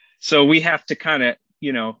So we have to kind of,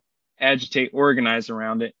 agitate, organize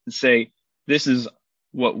around it and say, this is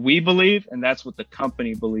what we believe, and that's what the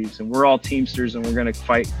company believes. And we're all Teamsters, and we're going to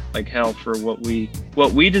fight like hell for what we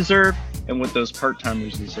deserve and what those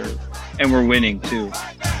part-timers deserve. And we're winning too.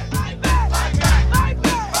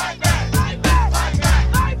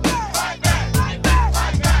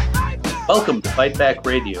 Welcome to Fight Back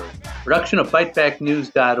Radio, production of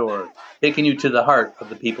fightbacknews.org, taking you to the heart of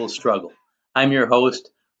the people's struggle. I'm your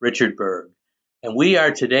host, Richard Berg, and we are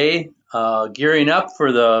today gearing up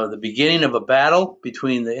for the beginning of a battle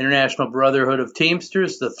between the International Brotherhood of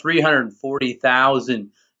Teamsters, the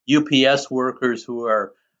 340,000 UPS workers who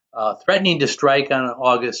are threatening to strike on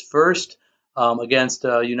August 1st against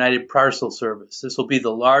United Parcel Service. This will be the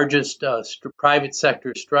largest private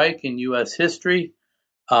sector strike in U.S. history.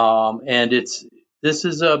 And this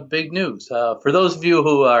is big news. For those of you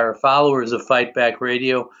who are followers of Fight Back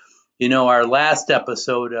Radio, you know our last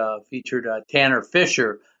episode featured Tanner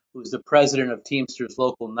Fisher, who's the president of Teamsters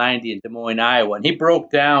Local 90 in Des Moines, Iowa. And he broke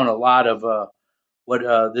down a lot of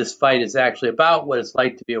what this fight is actually about, what it's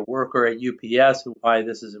like to be a worker at UPS, and why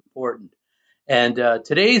this is important. And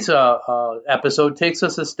today's episode takes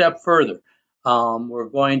us a step further. We're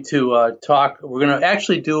going to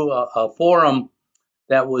actually do a forum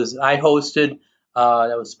that I hosted,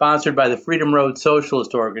 that was sponsored by the Freedom Road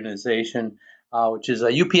Socialist Organization, which is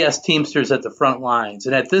UPS Teamsters at the front lines.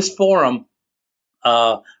 And at this forum,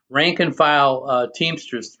 rank and file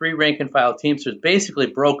Teamsters, three rank and file Teamsters, basically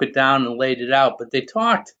broke it down and laid it out. But they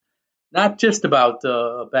talked not just about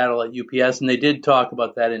the battle at UPS, and they did talk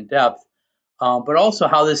about that in depth, but also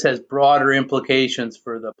how this has broader implications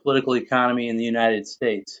for the political economy in the United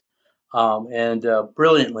States. And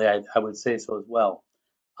brilliantly, I would say so as well.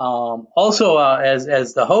 Also,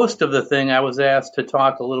 as the host of the thing, I was asked to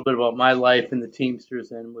talk a little bit about my life in the Teamsters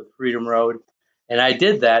and with Freedom Road, and I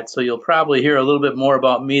did that. So you'll probably hear a little bit more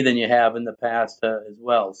about me than you have in the past as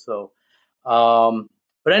well. So,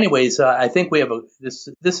 but anyways, I think we have this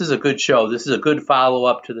is a good show. This is a good follow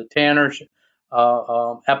up to the Tanner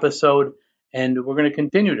episode, and we're going to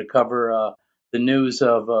continue to cover the news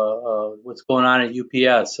of what's going on at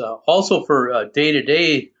UPS. Also for day to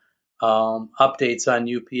day updates on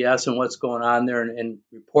UPS and what's going on there and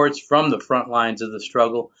reports from the front lines of the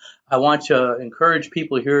struggle, I want to encourage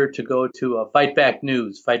people here to go to Fight Back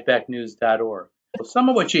News, fightbacknews.org. So some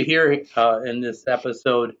of what you hear in this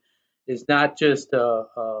episode is not just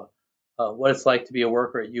what it's like to be a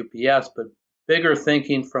worker at UPS, but bigger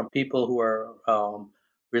thinking from people who are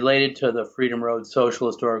related to the Freedom Road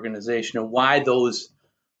Socialist Organization and why those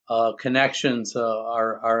connections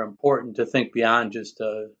are important to think beyond just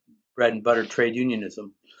bread and butter trade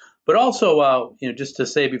unionism. But also, just to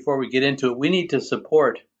say before we get into it, we need to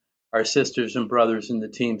support our sisters and brothers in the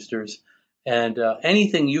Teamsters, and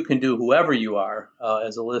anything you can do, whoever you are,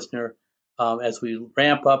 as a listener, as we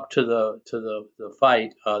ramp up to the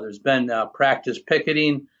fight. There's been practice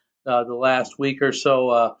picketing the last week or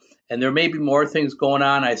so, and there may be more things going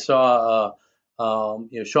on. I saw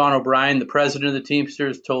Sean O'Brien, the president of the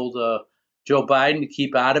Teamsters, told Joe Biden to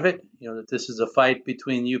keep out of it, that this is a fight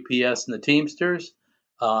between UPS and the Teamsters.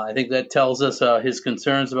 I think that tells us his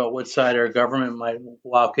concerns about what side our government might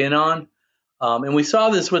walk in on. And we saw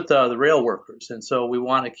this with the rail workers. And so we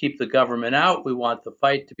want to keep the government out. We want the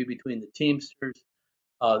fight to be between the Teamsters,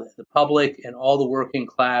 the public, and all the working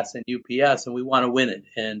class and UPS. And we want to win it.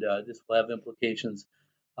 And this will have implications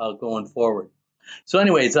going forward. So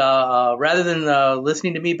anyways, rather than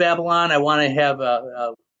listening to me babble on, I want to have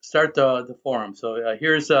start the forum. So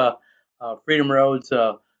here's Freedom Road's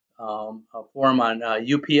forum on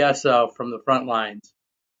UPS from the front lines.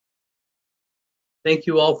 Thank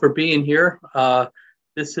you all for being here.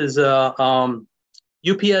 This is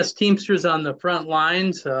UPS Teamsters on the front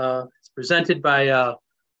lines. It's presented by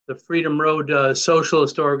the Freedom Road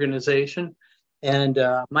Socialist Organization. And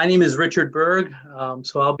my name is Richard Berg,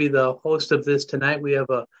 so I'll be the host of this tonight. We have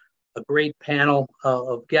a great panel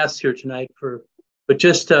of guests here tonight. But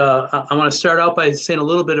just I want to start out by saying a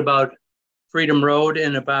little bit about Freedom Road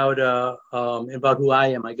and about who I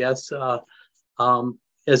am, I guess.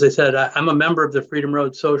 As I said, I'm a member of the Freedom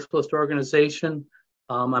Road Socialist Organization.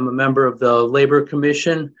 I'm a member of the Labor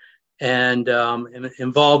Commission, and am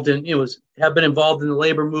involved in have been involved in the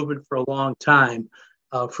labor movement for a long time.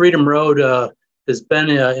 Freedom Road has been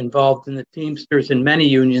involved in the Teamsters and many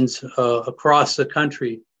unions across the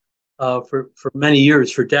country for many years,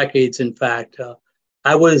 for decades, in fact.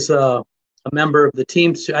 I was a member of the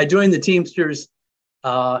Teamsters. I joined the Teamsters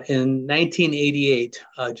in 1988,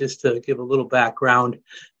 just to give a little background.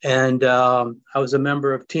 And I was a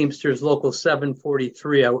member of Teamsters Local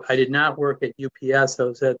 743. I did not work at UPS. I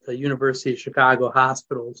was at the University of Chicago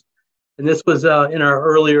Hospitals. And this was in our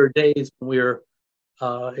earlier days when we were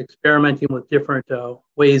experimenting with different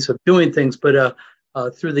ways of doing things. But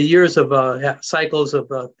through the years of cycles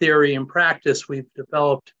of theory and practice, we've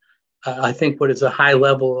developed, I think, what is a high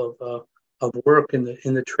level of work in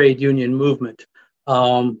the trade union movement.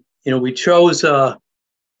 We chose to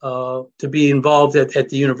be involved at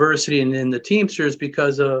the university and in the Teamsters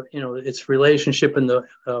because of its relationship in the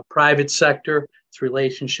private sector, its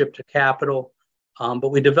relationship to capital. But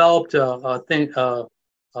we developed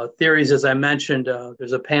theories, as I mentioned.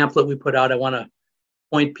 There's a pamphlet we put out. I want to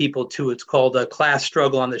point people to. It's called "Class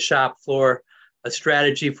Struggle on the Shop Floor: A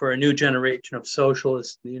Strategy for a New Generation of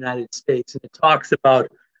Socialists in the United States," and it talks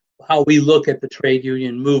about how we look at the trade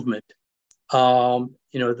union movement. For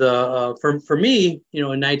me, in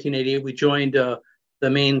 1988, we joined the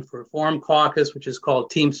main Reform Caucus, which is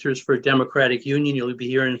called Teamsters for a Democratic Union. You'll be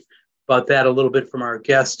hearing about that a little bit from our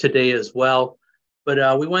guests today as well.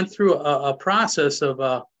 But we went through a process of,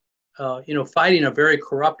 fighting a very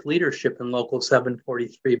corrupt leadership in Local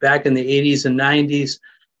 743 back in the 80s and 90s.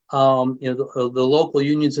 The local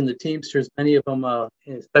unions and the Teamsters, many of them,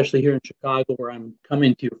 especially here in Chicago, where I'm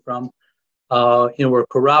coming to you from, were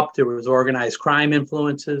corrupt. There was organized crime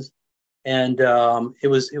influences, and it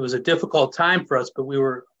was a difficult time for us. But we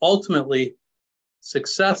were ultimately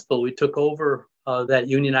successful. We took over that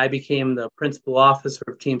union. I became the principal officer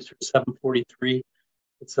of Teamsters 743.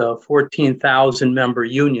 It's a 14,000 member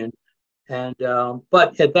union, and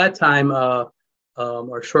but at that time, or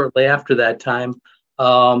shortly after that time,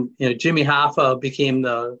 Jimmy Hoffa became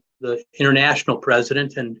the international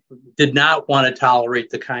president and did not want to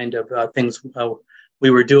tolerate the kind of things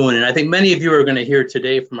we were doing. And I think many of you are going to hear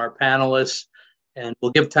today from our panelists, and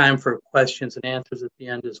we'll give time for questions and answers at the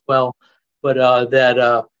end as well. But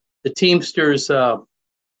the Teamsters,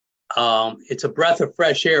 it's a breath of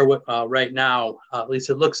fresh air right now. At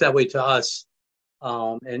least it looks that way to us.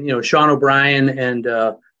 And Sean O'Brien and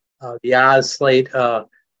the Oz slate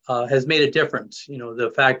has made a difference.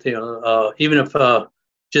 The fact, even if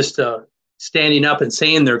just standing up and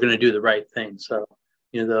saying they're going to do the right thing. So,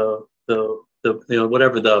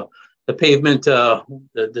 whatever the pavement,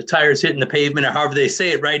 the tires hitting the pavement, or however they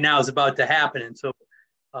say it right now, is about to happen. And so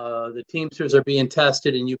the Teamsters are being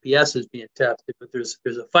tested and UPS is being tested, but there's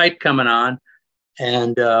a fight coming on,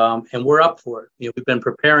 and we're up for it. We've been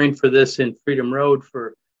preparing for this in Freedom Road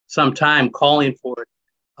for some time, calling for it.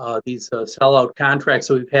 These sellout contracts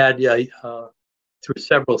that we've had through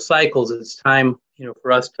several cycles. It's time,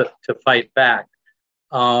 for us to fight back.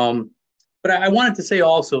 But I wanted to say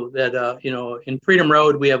also that, in Freedom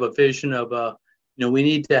Road, we have a vision of, we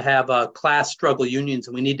need to have class struggle unions,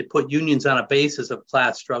 and we need to put unions on a basis of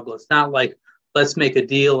class struggle. It's not like, let's make a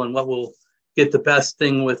deal and what will get the best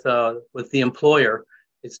thing with the employer.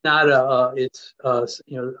 It's not, our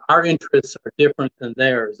interests are different than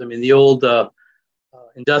theirs. I mean, the old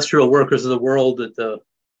industrial workers of the world that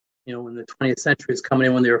when the 20th century is coming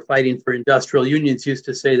in, when they were fighting for industrial unions, used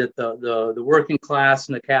to say that the working class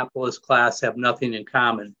and the capitalist class have nothing in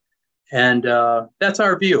common. And that's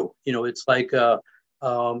our view. It's like,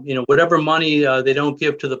 whatever money they don't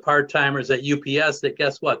give to the part-timers at UPS, that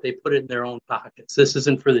guess what? They put it in their own pockets. This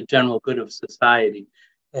isn't for the general good of society.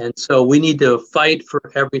 And so we need to fight for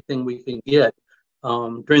everything we can get.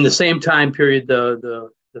 During the same time period, the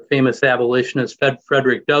famous abolitionist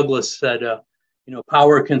Frederick Douglass said,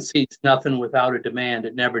 power concedes nothing without a demand.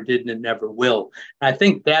 It never did and it never will. And I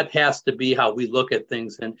think that has to be how we look at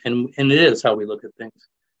things, and it is how we look at things.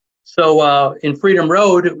 So in Freedom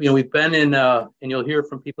Road, we've been in, and you'll hear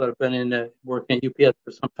from people that have been in working at UPS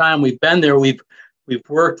for some time. We've been there. We've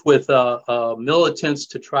worked with militants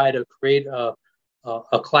to try to create a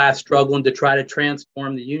class struggle and to try to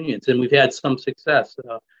transform the unions, and we've had some success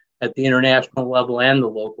at the international level and the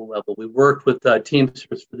local level. We worked with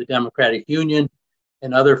Teamsters for the Democratic Union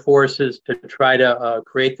and other forces to try to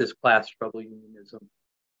create this class struggle unionism.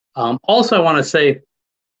 Also, I want to say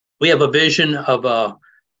we have a vision of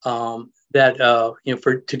that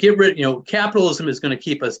to get rid, capitalism is going to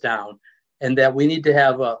keep us down, and that we need to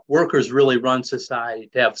have workers really run society,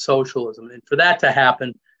 to have socialism, and for that to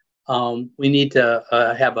happen, we need to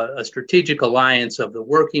have a strategic alliance of the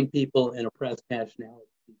working people and oppressed nationalities.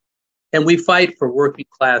 And we fight for working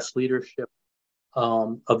class leadership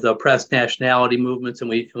of the oppressed nationality movements, and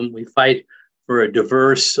we fight for a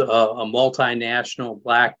diverse, a multinational,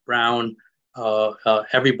 Black, brown,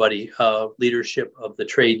 everybody leadership of the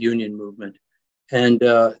trade union movement. And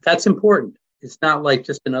that's important. it's not like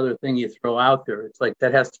just another thing you throw out there. It's like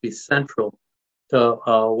that has to be central to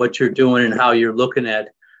what you're doing and how you're looking at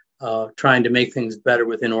trying to make things better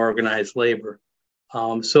within organized labor.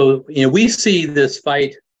 So we see this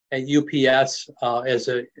fight at UPS as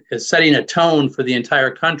setting a tone for the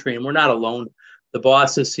entire country, and we're not alone. The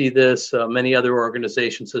bosses see this. Many other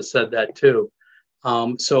organizations have said that too.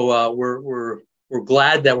 So we're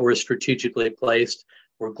glad that we're strategically placed.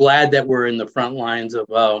 We're glad that we're in the front lines of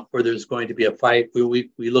where there's going to be a fight. We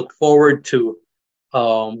look forward to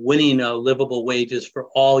winning livable wages for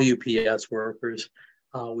all UPS workers.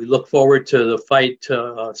 We look forward to the fight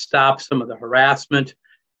to stop some of the harassment,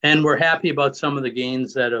 and we're happy about some of the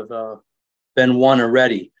gains that have been won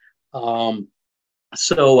already. So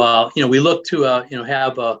we look to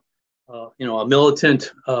have a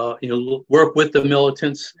militant work with the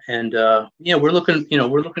militants, and we're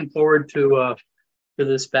looking forward to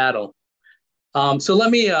this battle. So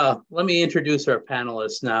let me introduce our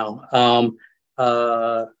panelists now,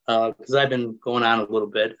 because I've been going on a little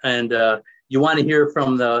bit, and you want to hear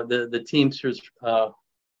from the Teamsters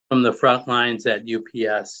from the front lines at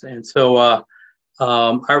UPS. And so our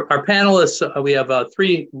panelists, we have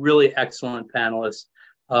three really excellent panelists.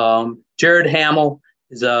 Jared Hamill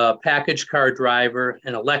is a package car driver,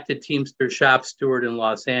 an elected Teamster shop steward in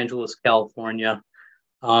Los Angeles, California.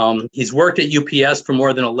 He's worked at UPS for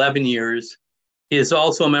more than 11 years. He is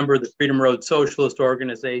also a member of the Freedom Road Socialist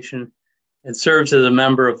Organization and serves as a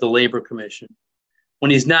member of the Labor Commission.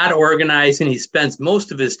 When he's not organizing, he spends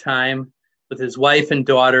most of his time with his wife and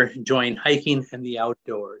daughter enjoying hiking and the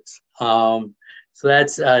outdoors. So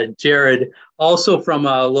that's Jared. Also from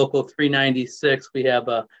Local 396, we have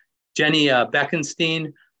Jenny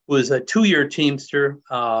Beckenstein, who is a 2-year Teamster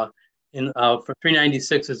for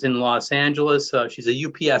 396 is in Los Angeles. She's a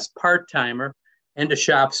UPS part-timer and a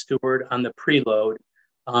shop steward on the preload.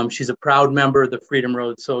 She's a proud member of the Freedom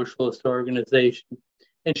Road Socialist Organization.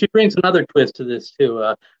 And she brings another twist to this,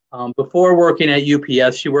 too. Before working at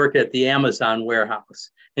UPS, she worked at the Amazon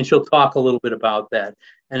warehouse, and she'll talk a little bit about that.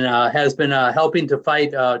 And has been helping to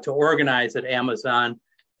fight to organize at Amazon.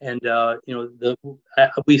 And,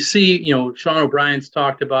 we see, Sean O'Brien's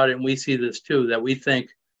talked about it, and we see this, too, that we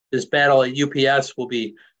think this battle at UPS will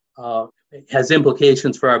be has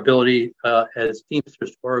implications for our ability as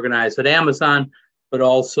Teamsters to organize at Amazon, but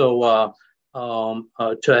also within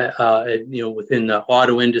the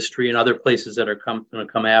auto industry and other places that are going to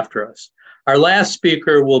come after us. Our last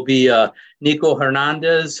speaker will be Nico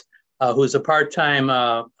Hernandez, who's a part-time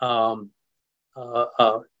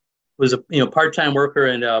part-time worker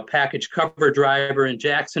and a package cover driver in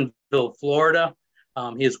Jacksonville, Florida.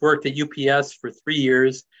 He has worked at UPS for 3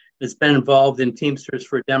 years. Has been involved in Teamsters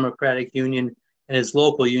for Democratic Union and his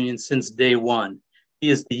local union since day one.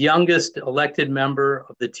 He is the youngest elected member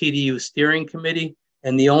of the TDU steering committee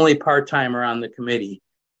and the only part-timer on the committee.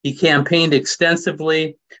 He campaigned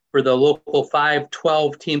extensively for the local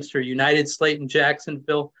 512 Teamster United slate in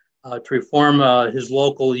Jacksonville to reform his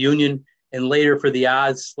local union, and later for the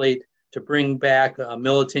Oz slate to bring back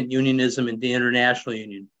militant unionism in the international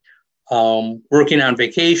union. Working on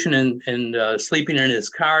vacation and sleeping in his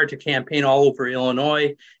car to campaign all over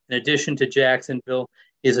Illinois, in addition to Jacksonville,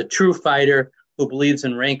 is a true fighter who believes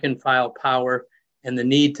in rank and file power and the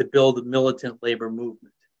need to build a militant labor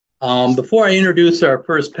movement. Before I introduce our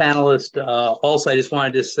first panelist, also I just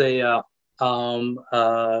wanted to say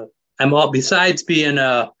besides being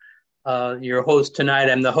your host tonight,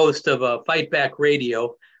 I'm the host of Fight Back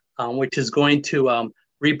Radio, which is going to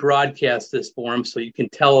rebroadcast this forum, so you can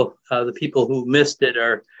tell the people who missed it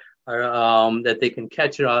or that they can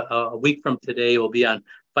catch it a week from today. It will be on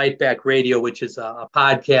Fight Back Radio, which is a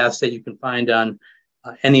podcast that you can find on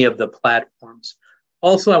any of the platforms.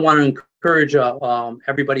 Also, I want to encourage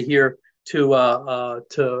everybody here to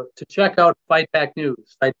check out Fight Back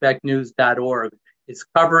News, fightbacknews.org. It's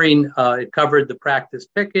covering it covered the practice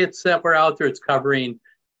pickets that were out there. It's covering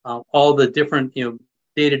all the different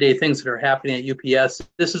day-to-day things that are happening at UPS.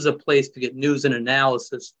 This is a place to get news and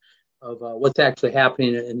analysis of what's actually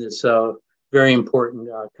happening in this very important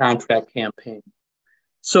contract campaign.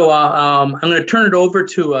 So I'm going to turn it over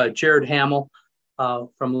to Jared Hamill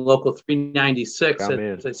from Local 396.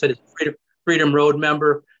 As I said, he's a Freedom Road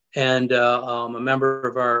member and a member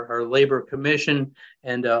of our Labor Commission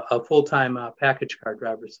and a full-time package car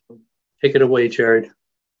driver. So take it away, Jared.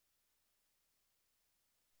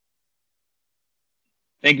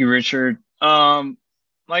 Thank you, Richard.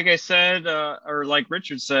 Like I said, or like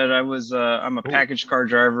Richard said, I'm a package car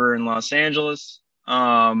driver in Los Angeles.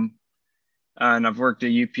 And I've worked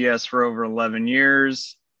at UPS for over 11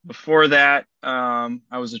 years. Before that, I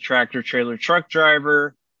was a tractor trailer truck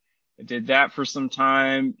driver I did that for some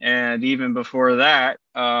time. And even before that,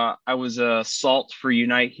 I was a SALT for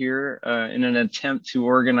Unite here in an attempt to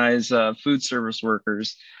organize food service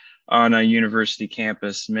workers on a university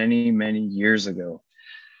campus many, many years ago.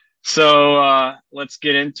 So let's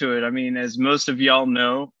get into it. I mean, as most of y'all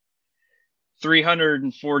know,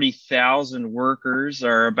 340,000 workers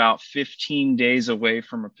are about 15 days away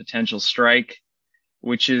from a potential strike,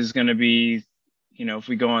 which is going to be, if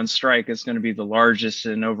we go on strike, it's going to be the largest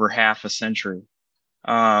in over half a century.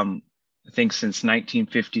 I think since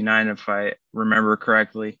 1959, if I remember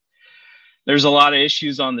correctly. There's a lot of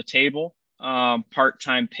issues on the table,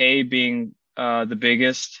 part-time pay being the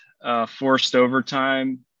biggest, forced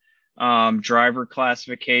overtime, driver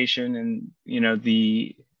classification, and,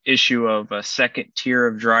 the issue of a second tier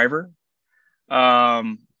of driver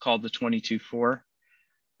called the 22-4.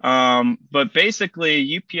 But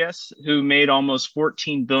basically, UPS, who made almost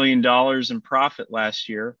 $14 billion in profit last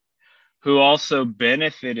year, who also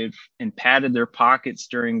benefited and padded their pockets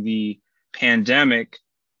during the pandemic,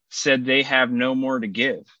 said they have no more to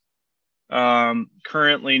give.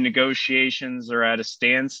 Currently, negotiations are at a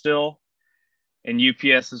standstill, and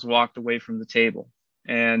UPS has walked away from the table.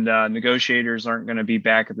 And negotiators aren't going to be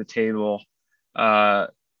back at the table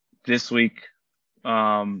this week.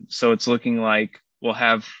 So it's looking like we'll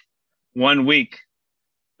have 1 week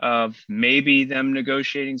of maybe them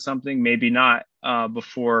negotiating something, maybe not,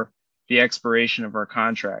 before the expiration of our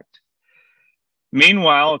contract.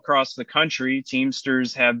 Meanwhile, across the country,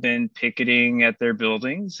 Teamsters have been picketing at their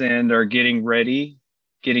buildings and are getting ready,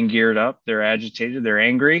 getting geared up. They're agitated, they're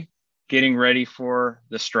angry, getting ready for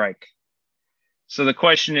the strike. So the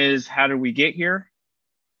question is, how did we get here?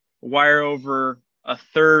 Why are over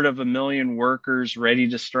 1/3 workers ready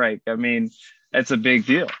to strike? I mean, that's a big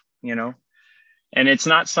deal, and it's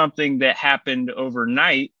not something that happened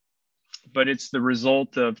overnight, but it's the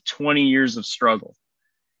result of 20 years of struggle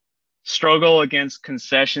against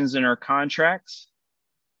concessions in our contracts,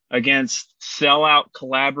 against sellout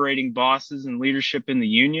collaborating bosses and leadership in the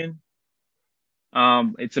union.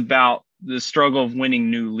 It's about the struggle of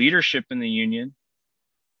winning new leadership in the union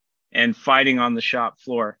and fighting on the shop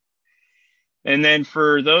floor. And then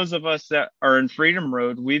for those of us that are in Freedom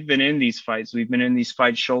Road, we've been in these fights. We've been in these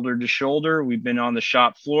fights shoulder to shoulder. We've been on the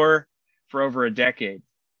shop floor for over a decade.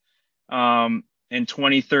 In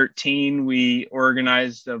 2013, we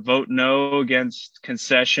organized a vote no against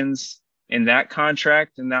concessions in that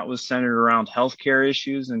contract, and that was centered around healthcare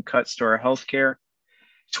issues and cuts to our healthcare.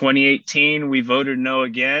 2018, we voted no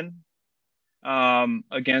again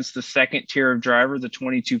against the second tier of driver, the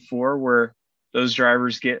 22-4, where those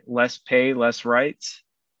drivers get less pay, less rights.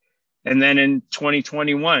 And then in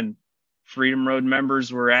 2021, Freedom Road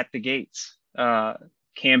members were at the gates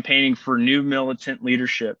campaigning for new militant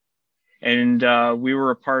leadership. And we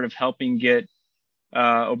were a part of helping get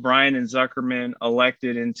O'Brien and Zuckerman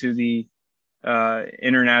elected into the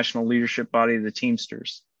international leadership body of the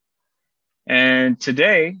Teamsters. And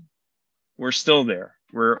today, we're still there.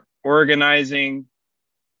 We're organizing,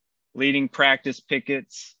 leading practice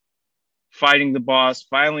pickets, fighting the boss,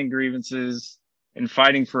 filing grievances, and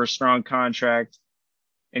fighting for a strong contract,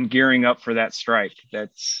 and gearing up for that strike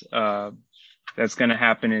that's going to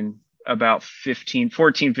happen in about 15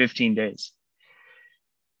 days.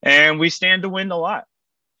 And we stand to win a lot.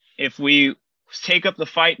 If we take up the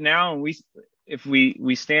fight now and if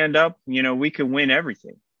we stand up, we can win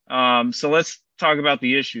everything. So let's talk about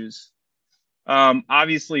the issues.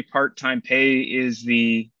 Obviously, part-time pay is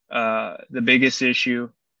the biggest issue,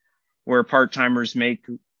 where part-timers make,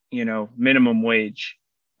 minimum wage.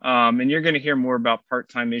 And you're going to hear more about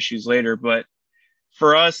part-time issues later. But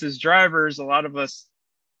for us as drivers, a lot of us,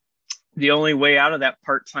 the only way out of that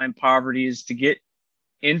part-time poverty is to get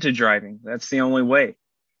into driving. That's the only way,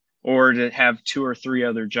 or to have 2 or 3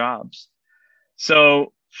 other jobs.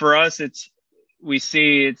 So for us, we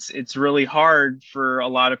see it's really hard for a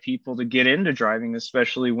lot of people to get into driving,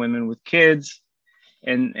 especially women with kids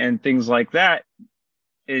and things like that.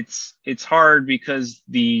 It's hard because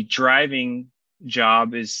the driving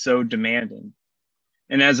job is so demanding.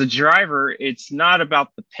 And as a driver, it's not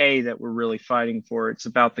about the pay that we're really fighting for. It's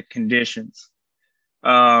about the conditions.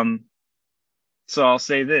 So I'll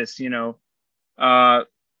say this, the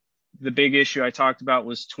big issue I talked about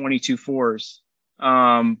was 22-4s,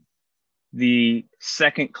 the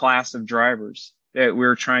second class of drivers that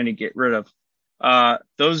we're trying to get rid of.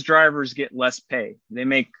 Those drivers get less pay. They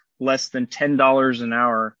make less than $10 an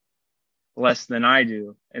hour, less than I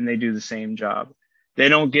do, and they do the same job. They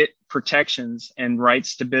don't get protections and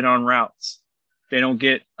rights to bid on routes. They don't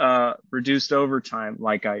get reduced overtime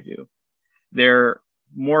like I do. They're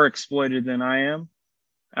more exploited than I am.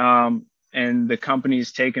 And the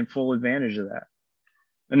company's taken full advantage of that.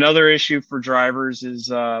 Another issue for drivers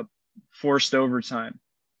is forced overtime.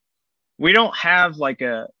 We don't have like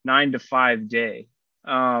a 9 to 5 day.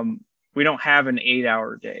 We don't have an 8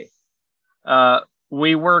 hour day.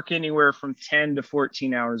 We work anywhere from 10 to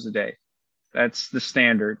 14 hours a day. That's the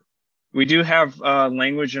standard. We do have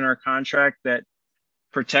language in our contract that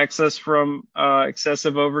protects us from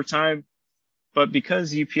excessive overtime, but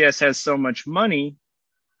because UPS has so much money,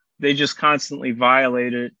 they just constantly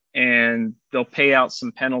violate it, and they'll pay out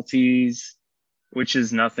some penalties, which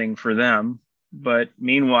is nothing for them. But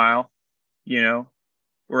meanwhile,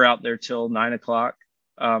 we're out there till 9 o'clock.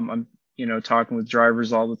 I'm, talking with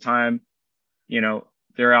drivers all the time.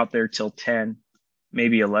 They're out there till 10,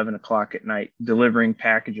 maybe 11 o'clock at night, delivering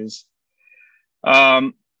packages.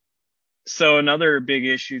 So another big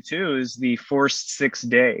issue too is the forced 6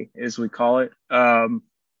 day, as we call it.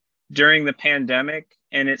 During the pandemic,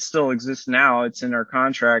 and it still exists now, it's in our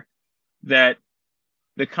contract, that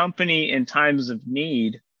the company in times of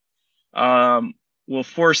need will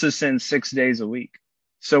force us in 6 days a week.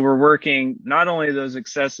 So we're working not only those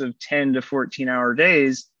excessive 10 to 14 hour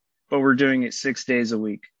days, but we're doing it 6 days a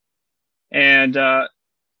week. And,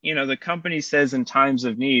 the company says in times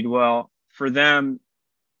of need, well, for them,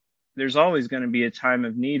 there's always going to be a time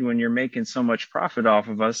of need when you're making so much profit off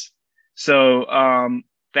of us. So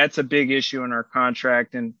that's a big issue in our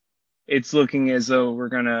contract. And it's looking as though we're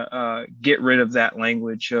going to get rid of that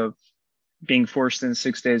language of being forced in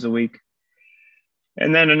 6 days a week.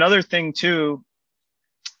 And then another thing too,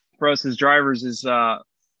 for us as drivers, is the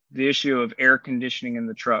issue of air conditioning in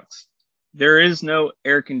the trucks. There is no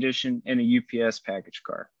air condition in a UPS package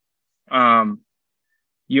car.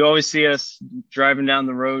 You always see us driving down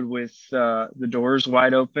the road with the doors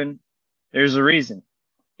wide open. There's a reason,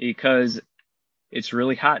 because it's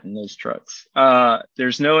really hot in those trucks.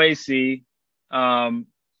 There's no AC. In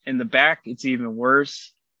the back, it's even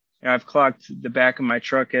worse. I've clocked the back of my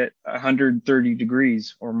truck at 130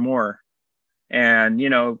 degrees or more. And,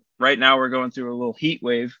 right now we're going through a little heat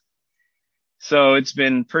wave. So it's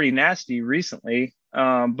been pretty nasty recently.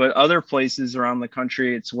 But other places around the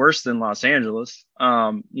country, it's worse than Los Angeles,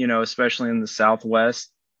 especially in the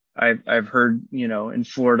Southwest. I've heard, in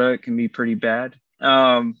Florida, it can be pretty bad.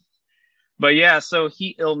 But yeah, so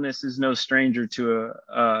heat illness is no stranger to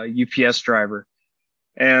a UPS driver.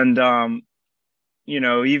 And,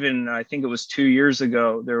 even I think it was 2 years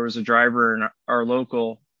ago, there was a driver in our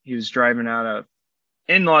local. He was driving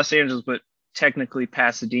in Los Angeles, but technically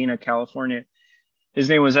Pasadena, California. His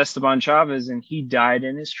name was Esteban Chavez, and he died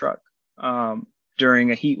in his truck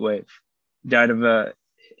during a heat wave. Died of a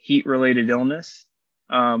heat-related illness.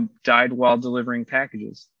 Died while delivering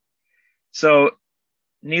packages. So,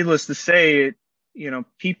 needless to say,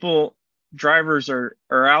 drivers are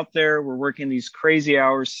out there. We're working these crazy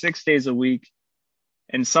hours, 6 days a week,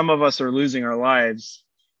 and some of us are losing our lives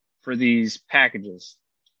for these packages,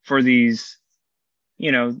 for these,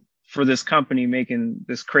 for this company making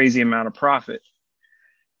this crazy amount of profit.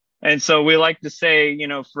 And so we like to say,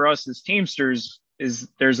 for us as Teamsters,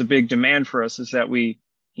 there's a big demand for us, is that we,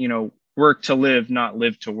 work to live, not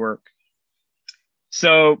live to work.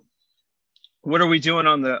 So what are we doing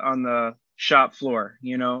on the shop floor?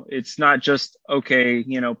 It's not just, okay,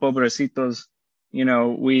 pobrecitos,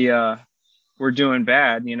 we're doing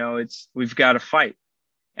bad. We've got to fight.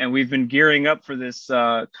 And we've been gearing up for this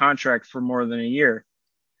contract for more than a year.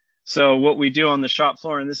 So what we do on the shop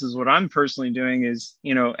floor, and this is what I'm personally doing, is,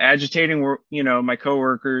 agitating, my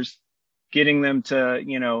coworkers, getting them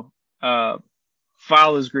to,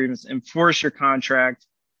 file those grievances, enforce your contract.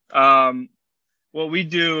 What we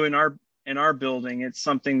do in our building, it's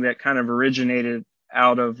something that kind of originated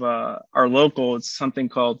out of our local. It's something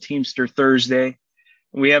called Teamster Thursday.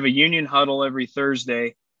 We have a union huddle every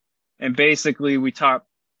Thursday, and basically we talk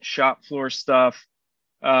shop floor stuff,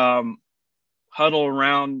 huddle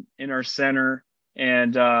around in our center,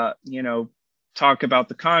 and talk about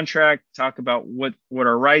the contract, talk about what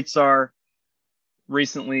our rights are.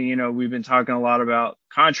 Recently, we've been talking a lot about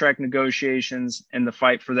contract negotiations and the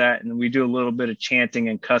fight for that, and we do a little bit of chanting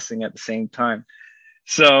and cussing at the same time.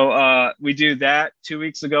 So we do that. 2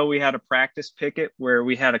 weeks ago, we had a practice picket where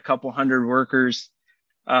we had a couple hundred workers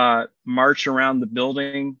march around the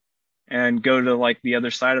building and go to like the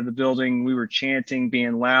other side of the building. We were chanting,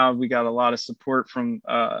 being loud. We got a lot of support from,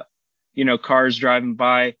 cars driving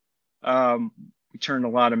by. We turned a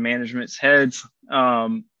lot of management's heads.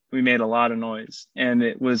 We made a lot of noise, and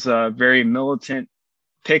it was a very militant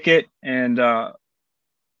picket. And,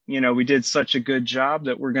 we did such a good job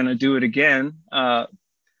that we're going to do it again. Not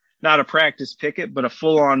a practice picket, but a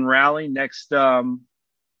full on rally next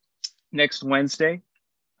next Wednesday.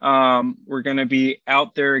 We're going to be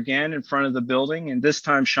out there again in front of the building, and this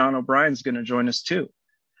time Sean O'Brien's going to join us too.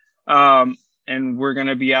 And we're going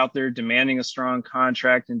to be out there demanding a strong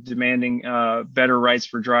contract and demanding better rights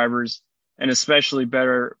for drivers, and especially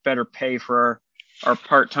better pay for our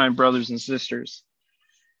part-time brothers and sisters.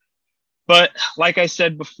 But like I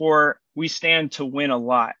said before, we stand to win a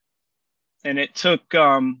lot. And it took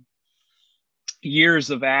years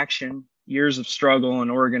of action, years of struggle and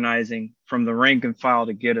organizing from the rank and file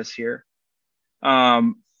to get us here.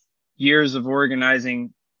 Years of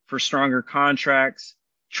organizing for stronger contracts,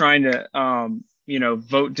 trying to,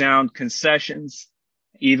 vote down concessions,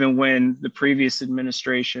 even when the previous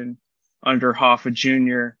administration under Hoffa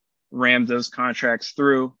Jr. rammed those contracts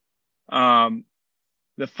through.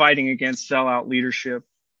 The fighting against sellout leadership.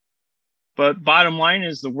 But bottom line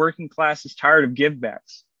is the working class is tired of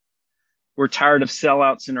givebacks. We're tired of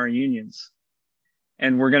sellouts in our unions,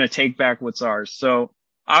 and we're going to take back what's ours. So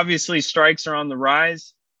obviously strikes are on the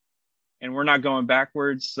rise, and we're not going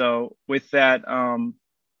backwards. So with that,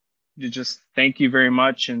 just thank you very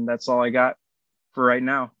much. And that's all I got for right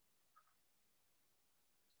now.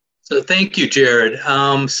 So thank you, Jared.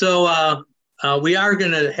 We are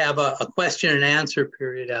going to have a question and answer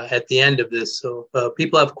period at the end of this. So if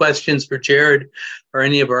people have questions for Jared or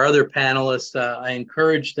any of our other panelists, I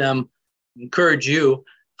encourage you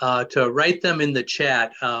to write them in the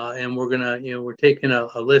chat. And we're taking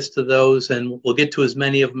a list of those, and we'll get to as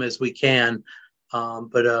many of them as we can.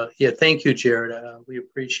 Thank you, Jared. We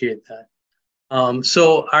appreciate that.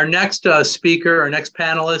 So our next speaker, our next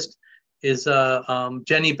panelist is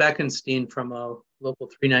Jenny Beckenstein from Local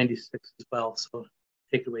 396 as well. So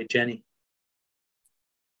take it away, Jenny.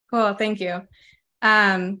 Cool, thank you. So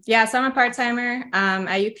I'm a part-timer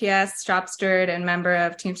at UPS, shop steward, and member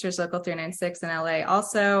of Teamsters Local 396 in LA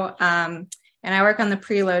also. And I work on the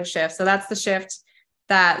preload shift. So that's the shift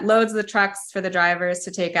that loads the trucks for the drivers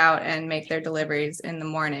to take out and make their deliveries in the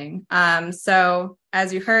morning. So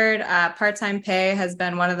as you heard, part-time pay has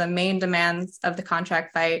been one of the main demands of the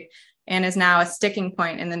contract fight, and is now a sticking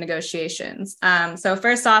point in the negotiations. So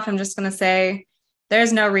first off, I'm just going to say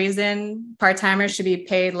there's no reason part-timers should be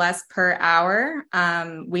paid less per hour.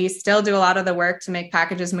 We still do a lot of the work to make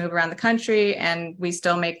packages move around the country, and we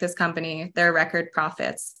still make this company their record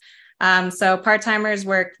profits. So part-timers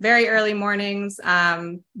work very early mornings,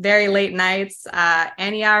 very late nights,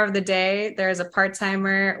 any hour of the day. There's a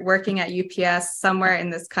part-timer working at UPS somewhere in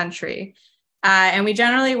this country. And we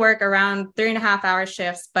generally work around 3.5-hour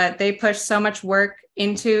shifts, but they push so much work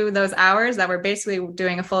into those hours that we're basically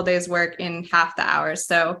doing a full day's work in half the hours.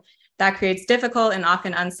 So that creates difficult and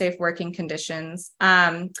often unsafe working conditions.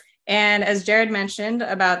 And as Jared mentioned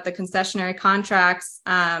about the concessionary contracts,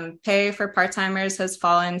 pay for part-timers has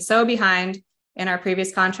fallen so behind in our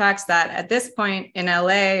previous contracts that at this point in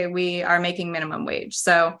LA, we are making minimum wage.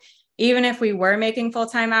 So even if we were making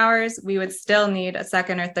full-time hours, we would still need a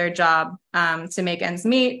second or third job to make ends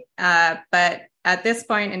meet. But at this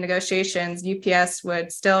point in negotiations, UPS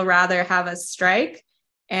would still rather have us strike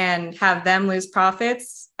and have them lose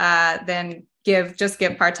profits than give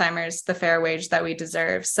part-timers the fair wage that we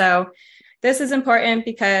deserve. So this is important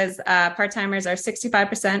because part-timers are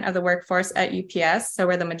 65% of the workforce at UPS. So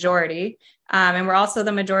we're the majority. And we're also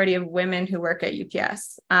the majority of women who work at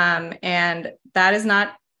UPS. And that is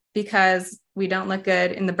not because we don't look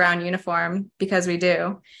good in the brown uniform, because we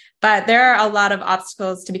do. But there are a lot of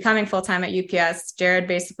obstacles to becoming full-time at UPS. Jared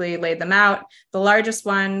basically laid them out. The largest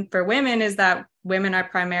one for women is that women are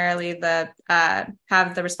primarily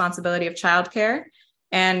have the responsibility of childcare.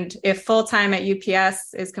 And if full-time at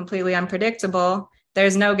UPS is completely unpredictable,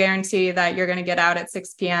 there's no guarantee that you're going to get out at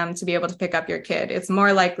 6 p.m. to be able to pick up your kid. It's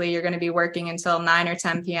more likely you're going to be working until 9 or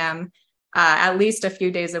 10 p.m. At least a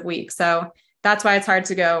few days a week. So that's why it's hard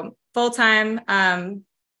to go full-time.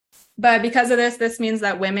 But because of this means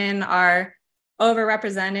that women are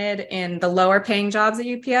overrepresented in the lower paying jobs at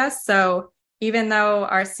UPS. So even though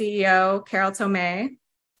our CEO, Carol Tomei,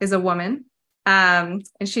 is a woman, and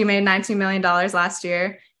she made $19 million last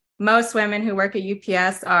year, most women who work at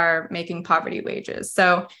UPS are making poverty wages.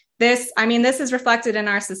 So this is reflected in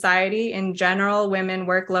our society. In general, women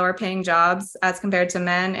work lower paying jobs as compared to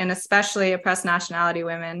men, and especially oppressed nationality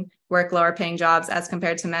women work lower paying jobs as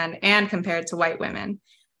compared to men and compared to white women.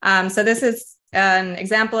 So this is an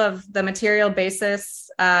example of the material basis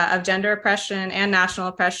of gender oppression and national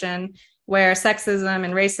oppression, where sexism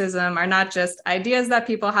and racism are not just ideas that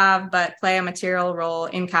people have, but play a material role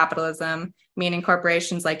in capitalism, meaning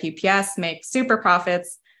corporations like UPS make super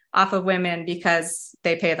profits off of women because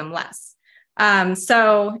they pay them less.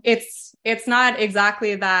 So it's not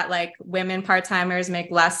exactly that like women part-timers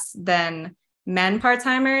make less than men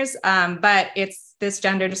part-timers, but it's this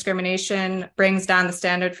gender discrimination brings down the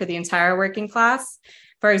standard for the entire working class.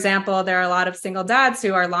 For example, there are a lot of single dads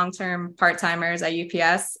who are long-term part-timers at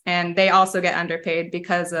UPS, and they also get underpaid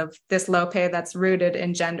because of this low pay that's rooted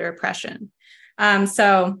in gender oppression.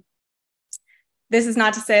 So this is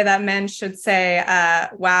not to say that men should say,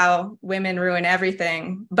 wow, women ruin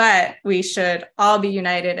everything, but we should all be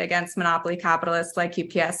united against monopoly capitalists like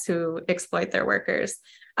UPS who exploit their workers.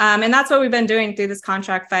 And that's what we've been doing through this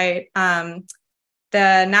contract fight.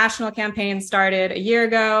 The national campaign started a year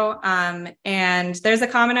ago, and there's a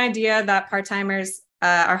common idea that part-timers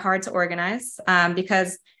are hard to organize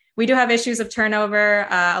because we do have issues of turnover,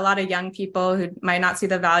 a lot of young people who might not see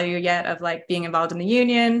the value yet of like being involved in the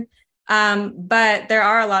union. But there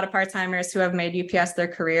are a lot of part-timers who have made UPS their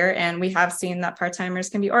career, and we have seen that part-timers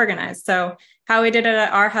can be organized. So how we did it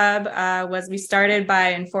at our hub was we started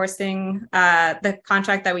by enforcing the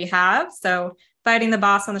contract that we have. So fighting the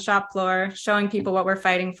boss on the shop floor, showing people what we're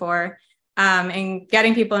fighting for, and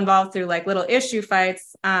getting people involved through like little issue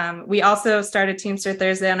fights. We also started Teamster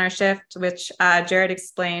Thursday on our shift, which Jared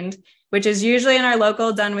explained, which is usually in our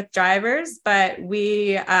local done with drivers, but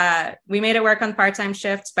we made it work on part-time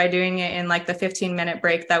shifts by doing it in like the 15-minute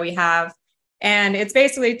break that we have. And it's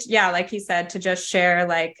basically, yeah, like he said, to just share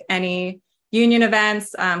like any union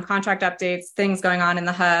events, contract updates, things going on in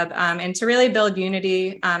the hub, and to really build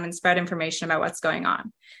unity and spread information about what's going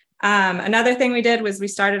on. Another thing we did was we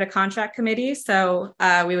started a contract committee. So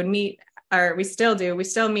we would meet, or we still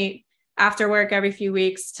meet after work every few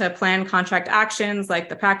weeks to plan contract actions like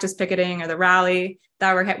the practice picketing or the rally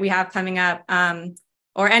that we have coming up,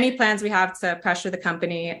 or any plans we have to pressure the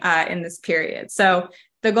company in this period. So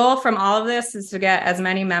the goal from all of this is to get as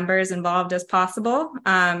many members involved as possible.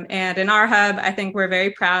 And in our hub, I think we're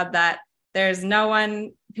very proud that there's no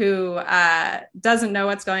one who doesn't know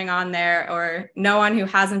what's going on there, or no one who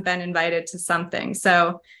hasn't been invited to something.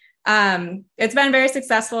 So it's been very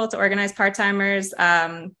successful to organize part-timers,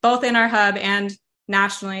 both in our hub and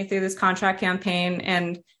nationally through this contract campaign.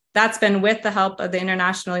 And that's been with the help of the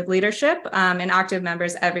international leadership and active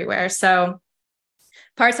members everywhere. So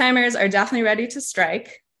part-timers are definitely ready to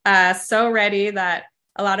strike, so ready that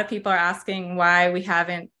a lot of people are asking why we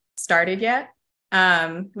haven't started yet,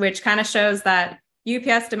 which kind of shows that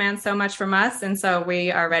UPS demands so much from us. And so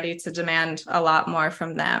we are ready to demand a lot more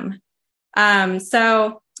from them.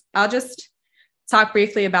 So I'll just talk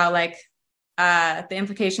briefly about like the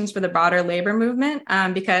implications for the broader labor movement,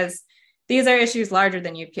 because these are issues larger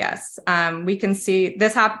than UPS. We can see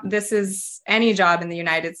this is any job in the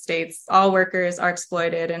United States. All workers are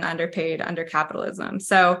exploited and underpaid under capitalism.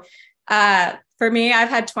 So for me, I've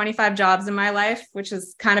had 25 jobs in my life, which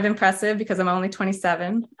is kind of impressive because I'm only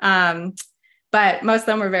 27. But most of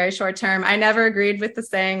them were very short term. I never agreed with the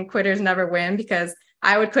saying quitters never win, because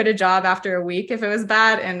I would quit a job after a week if it was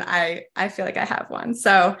bad. And I feel like I have one.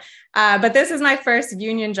 So, but this is my first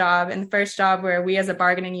union job, and the first job where we as a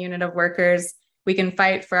bargaining unit of workers, we can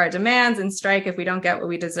fight for our demands and strike if we don't get what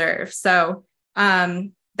we deserve. So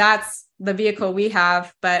that's the vehicle we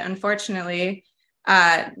have. But unfortunately,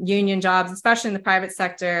 union jobs, especially in the private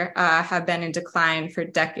sector, have been in decline for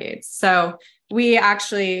decades. So we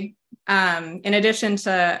actually, in addition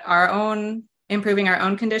to improving our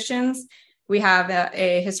own conditions, we have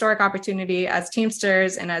a historic opportunity as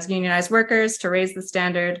Teamsters and as unionized workers to raise the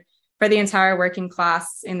standard for the entire working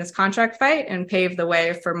class in this contract fight and pave the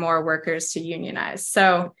way for more workers to unionize.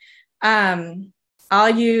 So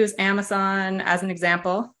I'll use Amazon as an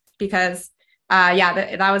example because,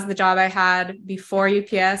 that was the job I had before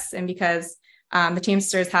UPS, and because the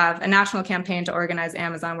Teamsters have a national campaign to organize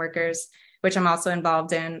Amazon workers, which I'm also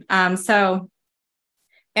involved in. So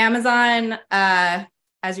Amazon,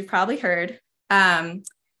 as you've probably heard,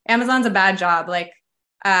 Amazon's a bad job. Like,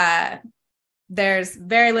 there's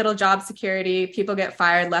very little job security. People get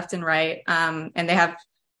fired left and right. And they have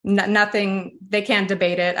nothing, they can't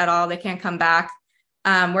debate it at all. They can't come back.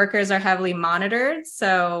 Workers are heavily monitored.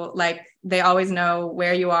 So like, they always know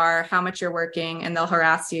where you are, how much you're working, and they'll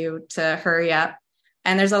harass you to hurry up.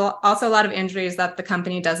 And there's also a lot of injuries that the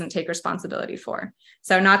company doesn't take responsibility for.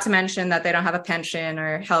 So not to mention that they don't have a pension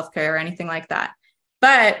or healthcare or anything like that.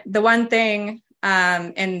 But the one thing,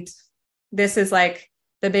 and this is like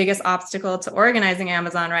the biggest obstacle to organizing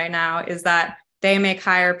Amazon right now, is that they make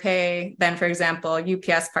higher pay than, for example,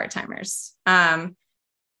 UPS part-timers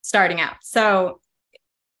starting out. So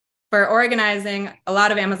for organizing, a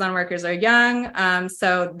lot of Amazon workers are young,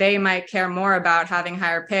 so they might care more about having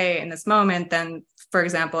higher pay in this moment than, for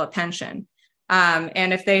example, a pension.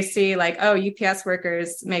 And if they see like, oh, UPS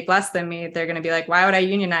workers make less than me, they're going to be like, why would I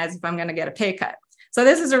unionize if I'm going to get a pay cut? So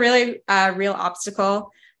this is a really real obstacle.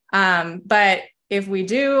 But if we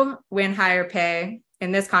do win higher pay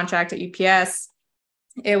in this contract at UPS,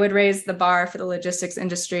 it would raise the bar for the logistics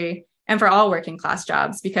industry and for all working class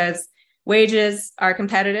jobs, because wages are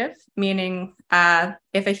competitive, meaning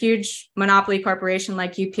if a huge monopoly corporation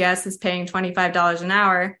like UPS is paying $25 an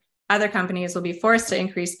hour, other companies will be forced to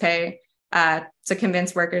increase pay to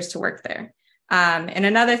convince workers to work there. And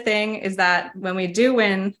another thing is that when we do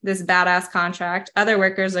win this badass contract, other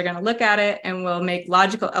workers are going to look at it and will make a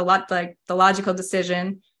lot like the logical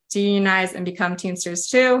decision to unionize and become Teamsters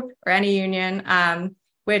too, or any union,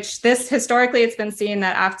 which this historically it's been seen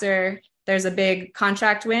that after there's a big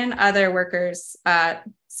contract win, other workers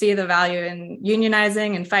see the value in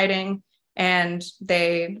unionizing and fighting, and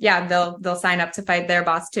they'll sign up to fight their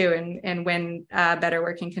boss too and win better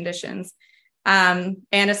working conditions. And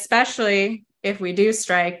especially if we do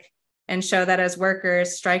strike and show that as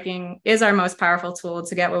workers, striking is our most powerful tool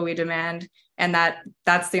to get what we demand, and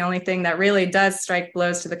that's the only thing that really does strike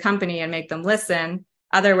blows to the company and make them listen,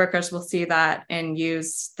 other workers will see that and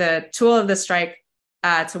use the tool of the strike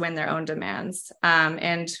to win their own demands.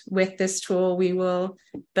 And with this tool, we will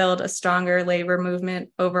build a stronger labor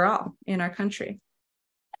movement overall in our country.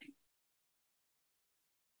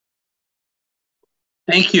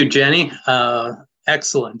 Thank you, Jenny.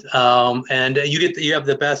 Excellent. And you have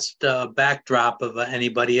the best backdrop of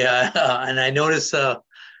anybody. And I notice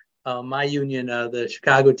my union, the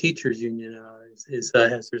Chicago Teachers Union, has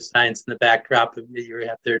their signs in the backdrop that you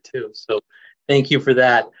have there too. So thank you for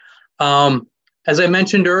that. As I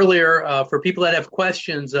mentioned earlier, for people that have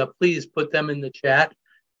questions, please put them in the chat,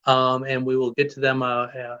 and we will get to them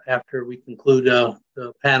after we conclude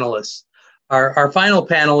the panelists. Our final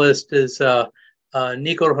panelist is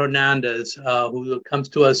Nico Hernandez, who comes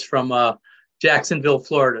to us from Jacksonville,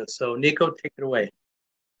 Florida. So Nico, take it away.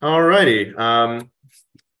 All righty.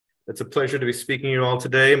 It's a pleasure to be speaking to you all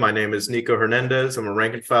today. My name is Nico Hernandez. I'm a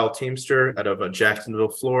rank and file Teamster out of Jacksonville,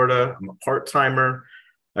 Florida. I'm a part-timer,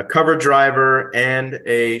 a cover driver, and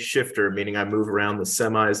a shifter, meaning I move around the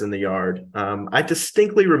semis in the yard. I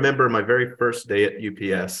distinctly remember my very first day at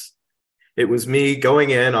UPS. It was me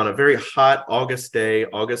going in on a very hot August day,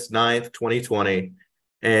 August 9th, 2020,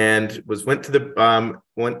 and went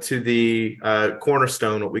to the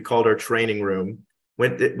Cornerstone, what we called our training room.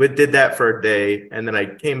 Did that for a day, and then I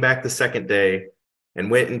came back the second day and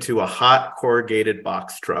went into a hot corrugated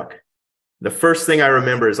box truck. The first thing I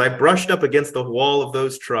remember is I brushed up against the wall of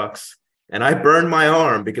those trucks and I burned my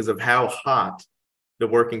arm because of how hot the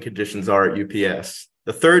working conditions are at UPS.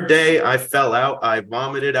 The third day I fell out. I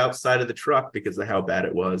vomited outside of the truck because of how bad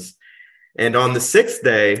it was. And on the sixth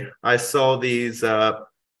day, I saw these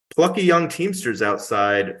plucky young Teamsters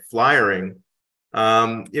outside flyering,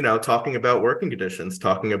 talking about working conditions,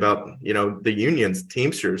 talking about, the unions,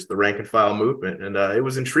 Teamsters, the rank and file movement. And it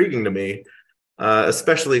was intriguing to me.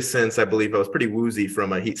 Especially since I believe I was pretty woozy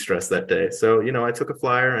from a heat stress that day. So, I took a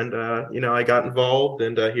flyer and, I got involved,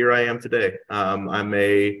 and here I am today. I'm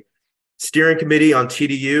a steering committee on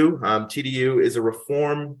TDU. TDU is a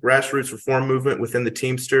grassroots reform movement within the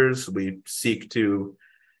Teamsters. We seek to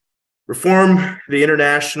reform the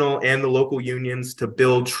international and the local unions to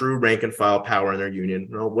build true rank and file power in their union.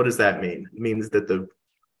 Well, what does that mean? It means that the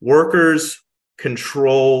workers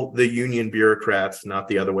control the union bureaucrats, not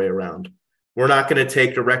the other way around. We're not going to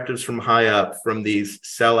take directives from high up from these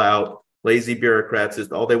sellout, lazy bureaucrats.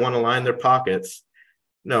 All they want to line their pockets.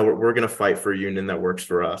 No, we're going to fight for a union that works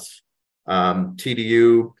for us.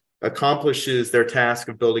 TDU accomplishes their task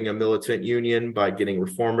of building a militant union by getting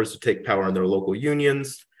reformers to take power in their local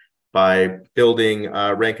unions, by building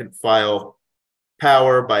rank and file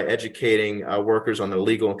power, by educating workers on their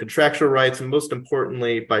legal and contractual rights, and most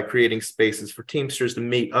importantly, by creating spaces for Teamsters to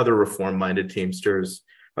meet other reform-minded Teamsters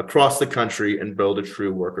across the country and build a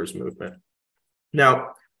true workers' movement.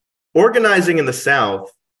 Now, organizing in the South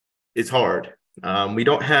is hard. We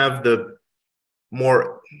don't have the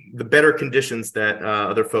better conditions that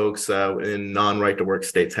other folks in non-right-to-work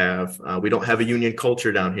states have. We don't have a union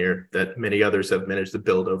culture down here that many others have managed to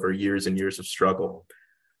build over years and years of struggle.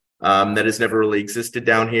 That has never really existed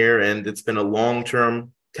down here, and it's been a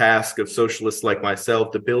long-term task of socialists like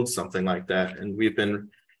myself to build something like that. And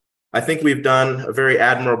I think we've done a very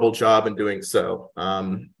admirable job in doing so.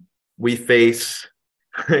 We face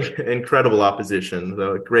incredible opposition.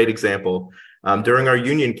 A great example, during our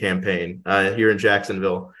union campaign here in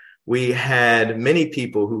Jacksonville, we had many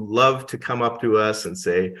people who loved to come up to us and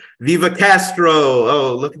say, "Viva Castro!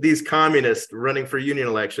 Oh, look at these communists running for union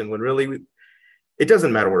election," when really it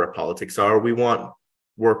doesn't matter what our politics are. We want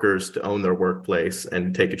workers to own their workplace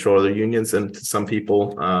and take control of their unions. And to some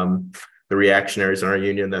people, the reactionaries in our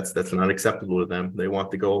union, that's not acceptable to them. They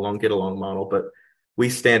want the go along, get along model, but we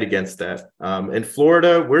stand against that. In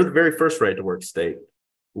Florida, we're the very first right to work state.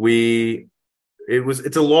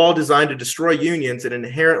 It's a law designed to destroy unions, an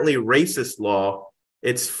inherently racist law.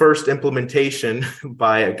 Its first implementation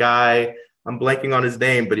by a guy, I'm blanking on his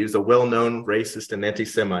name, but he was a well-known racist and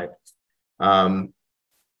anti-Semite.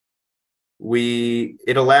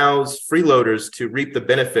 It allows freeloaders to reap the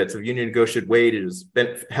benefits of union negotiated wages,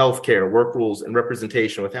 health care, work rules, and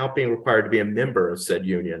representation without being required to be a member of said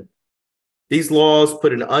union. These laws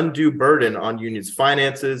put an undue burden on unions'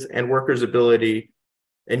 finances and workers' ability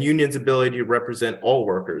and unions' ability to represent all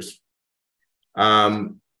workers.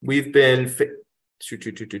 We've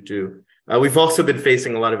also been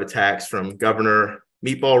facing a lot of attacks from Governor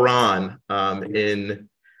Meatball Ron in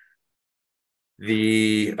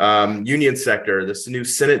the union sector. This new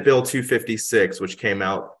Senate Bill 256, which came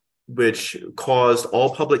out, which caused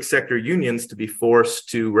all public sector unions to be forced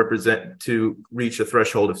to reach a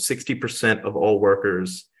threshold of 60% of all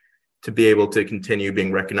workers to be able to continue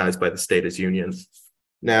being recognized by the state as unions.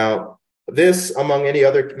 Now, this, among many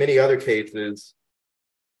other cases,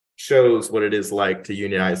 shows what it is like to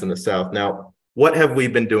unionize in the South. Now, what have we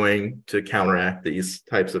been doing to counteract these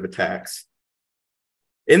types of attacks?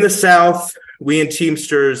 In the South, we in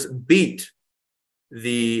Teamsters beat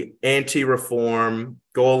the anti-reform,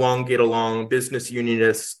 go along, get along, business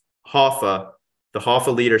unionist the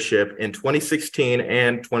Hoffa leadership in 2016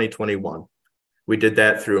 and 2021. We did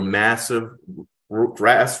that through massive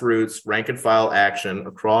grassroots rank and file action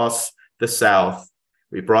across the South.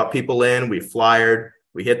 We brought people in, we flyered,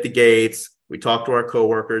 we hit the gates, we talked to our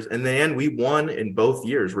coworkers, and in the end, we won in both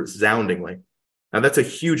years resoundingly. Now, that's a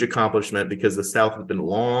huge accomplishment because the South has been a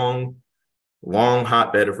long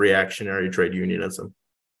hotbed of reactionary trade unionism.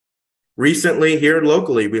 Recently, here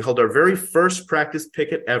locally, we held our very first practice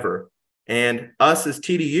picket ever. And us as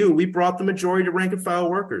TDU, we brought the majority to rank and file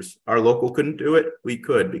workers. Our local couldn't do it. We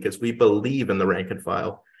could because we believe in the rank and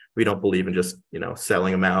file. We don't believe in just,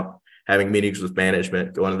 selling them out, having meetings with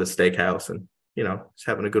management, going to the steakhouse and, just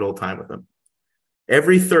having a good old time with them.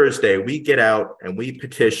 Every Thursday, we get out and we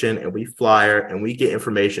petition and we flyer and we get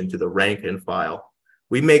information to the rank and file.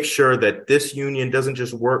 We make sure that this union doesn't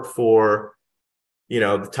just work for,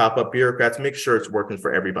 the top up bureaucrats, make sure it's working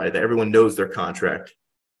for everybody, that everyone knows their contract,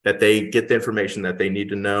 that they get the information that they need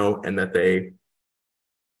to know, and that they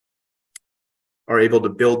are able to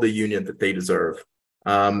build the union that they deserve.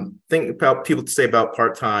 Think about people to say about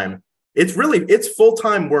part-time. It's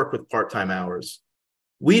full-time work with part-time hours.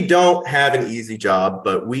 We don't have an easy job,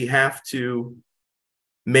 but we have to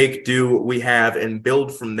make do what we have and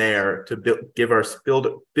build from there to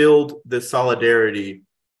build the solidarity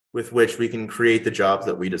with which we can create the jobs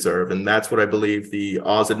that we deserve. And that's what I believe the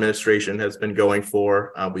Oz administration has been going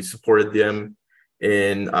for. We supported them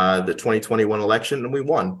in the 2021 election, and we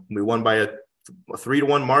won. We won by a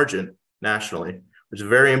 3-1 margin nationally, which is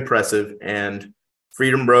very impressive. And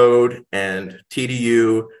Freedom Road and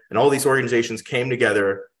TDU and all these organizations came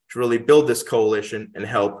together to really build this coalition and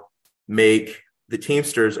help make the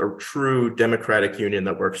Teamsters a true democratic union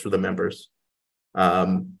that works for the members.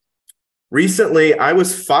 Recently, I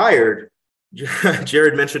was fired,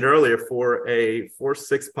 Jared mentioned earlier, for a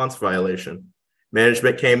 4-6 punts violation.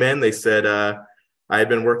 Management came in, they said I had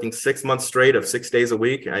been working 6 months straight of 6 days a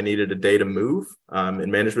week. I needed a day to move. And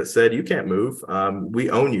management said, you can't move. We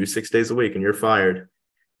own you 6 days a week and you're fired.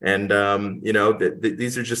 And,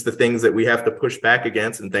 these are just the things that we have to push back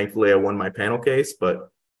against. And thankfully, I won my panel case. But,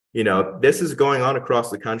 this is going on across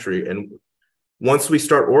the country. And once we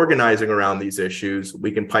start organizing around these issues,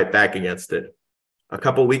 we can fight back against it. A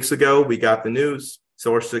couple of weeks ago, we got the news,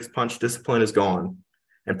 4-6 punch discipline is gone.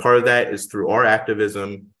 And part of that is through our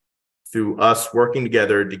activism, through us working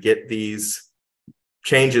together to get these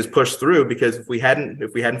changes pushed through. Because if we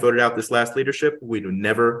hadn't voted out this last leadership, we'd have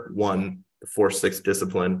never won the 4-6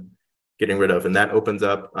 discipline getting rid of. And that opens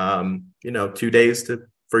up, 2 days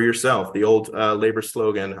for yourself, the old labor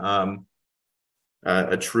slogan,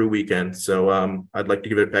 a true weekend. So I'd like to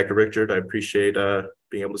give it back to Richard. I appreciate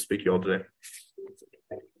being able to speak to you all today.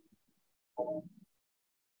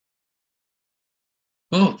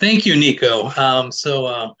 Oh, thank you, Nico.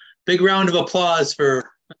 So big round of applause for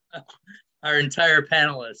our entire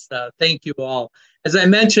panelists. Thank you all. As I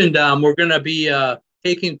mentioned, we're going to be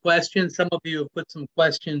taking questions. Some of you have put some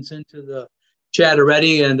questions into the chat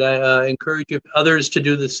already, and I encourage others to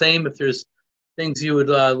do the same if there's things you would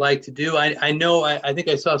like to do. I think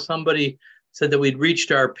I saw somebody said that we'd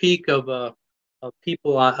reached our peak of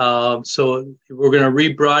people. So we're going to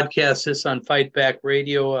rebroadcast this on Fight Back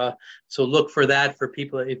Radio. So look for that for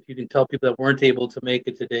people, if you can tell people that weren't able to make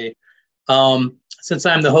it today. Since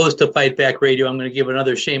I'm the host of Fight Back Radio, I'm going to give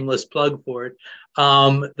another shameless plug for it.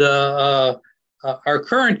 Our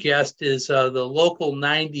current guest is the Local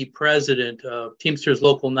 90 president of Teamsters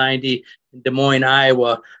Local 90 in Des Moines,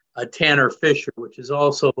 Iowa, Tanner Fisher, which is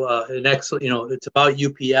also an excellent, it's about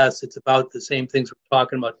UPS. It's about the same things we're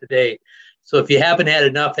talking about today. So if you haven't had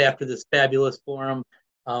enough after this fabulous forum,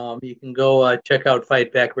 you can go check out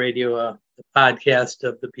Fight Back Radio, the podcast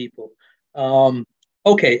of the people.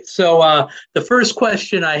 Okay, so the first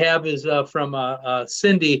question I have is from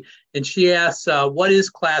Cindy, and she asks, what is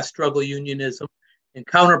class struggle unionism? And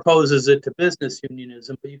counterposes it to business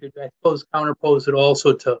unionism, but you could, I suppose, counterpose it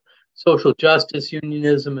also to social justice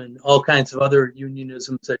unionism and all kinds of other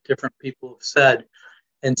unionisms that different people have said.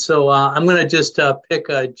 And so I'm going to just pick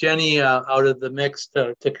Jenny out of the mix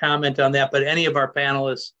to comment on that. But any of our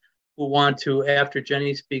panelists who want to, after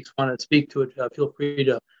Jenny speaks, want to speak to it, feel free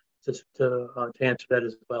to answer that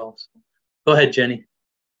as well. So go ahead, Jenny.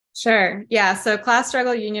 Sure. Yeah. So class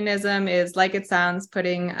struggle unionism is, like it sounds,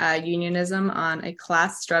 putting unionism on a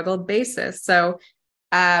class struggle basis. So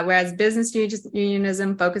whereas business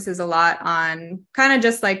unionism focuses a lot on kind of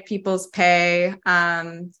just like people's pay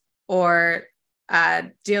or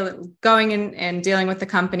going in and dealing with the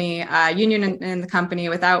company, union in the company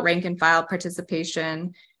without rank and file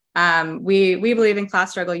participation. We believe in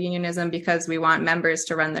class struggle unionism because we want members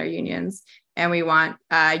to run their unions, and we want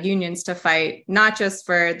unions to fight not just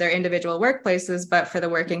for their individual workplaces, but for the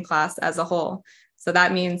working class as a whole. So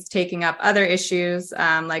that means taking up other issues,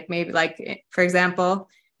 for example,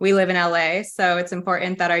 we live in LA, so it's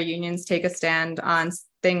important that our unions take a stand on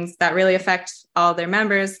things that really affect all their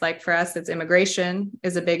members. Like for us, it's immigration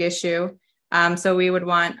is a big issue. So we would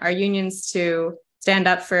want our unions to stand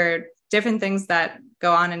up for different things that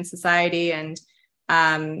go on in society and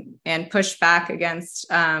push back against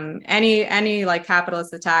any like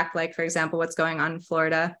capitalist attack, like for example, what's going on in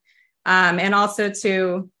Florida, and also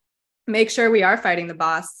to make sure we are fighting the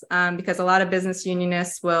boss, because a lot of business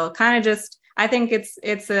unionists will kind of just, I think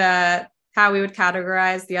it's how we would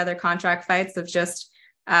categorize the other contract fights of just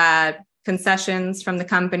concessions from the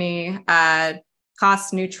company,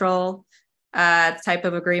 cost neutral type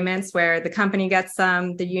of agreements where the company gets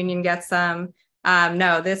some, the union gets some.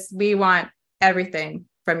 We want everything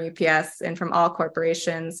from UPS and from all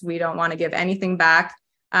corporations. We don't want to give anything back.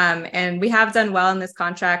 And we have done well in this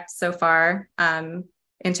contract so far.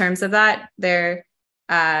 In terms of that,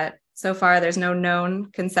 so far there's no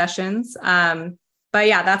known concessions. But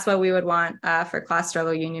yeah, that's what we would want for class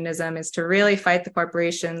struggle unionism, is to really fight the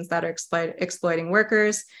corporations that are exploiting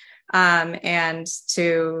workers, and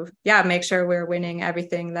to make sure we're winning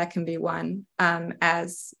everything that can be won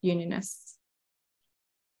as unionists.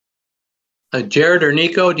 Jared or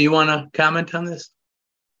Nico, do you want to comment on this?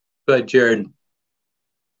 Go ahead, Jared.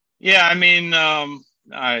 Yeah, I mean,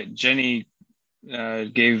 Jenny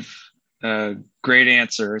gave a great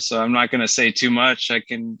answer, so I'm not going to say too much. I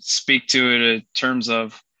can speak to it in terms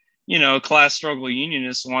of, class struggle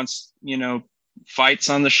unionist wants, fights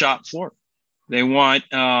on the shop floor. They want,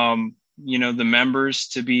 the members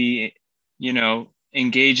to be,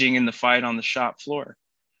 engaging in the fight on the shop floor.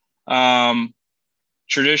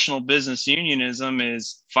 Traditional business unionism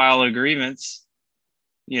is file agreements,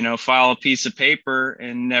 file a piece of paper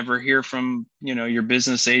and never hear from, your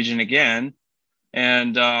business agent again,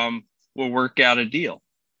 and we'll work out a deal.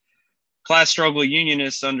 Class struggle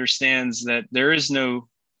unionist understands that there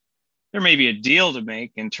may be a deal to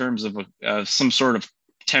make in terms of some sort of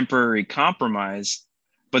temporary compromise,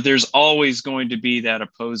 but there's always going to be that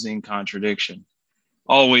opposing contradiction.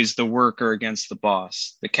 Always the worker against the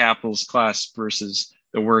boss, the capitalist class versus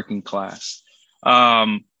the working class.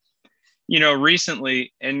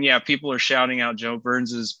 Recently, and people are shouting out Joe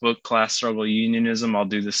Burns's book, Class Struggle Unionism. I'll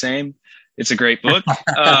do the same. It's a great book.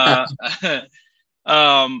 But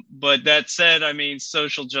that said, I mean,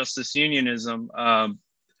 social justice unionism,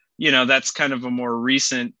 that's kind of a more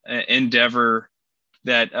recent endeavor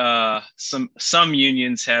that some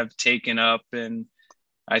unions have taken up. And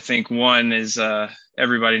I think one is,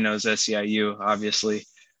 everybody knows SEIU, obviously.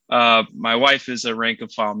 My wife is a rank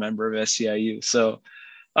and file member of SEIU. So,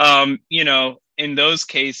 in those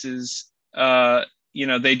cases,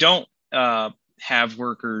 they don't have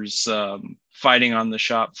workers fighting on the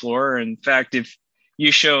shop floor. In fact, if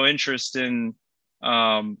you show interest in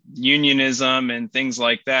unionism and things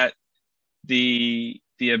like that, the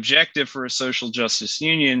objective for a social justice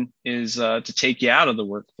union is to take you out of the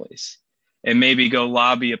workplace and maybe go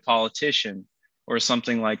lobby a politician or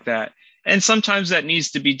something like that. And sometimes that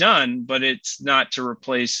needs to be done, but it's not to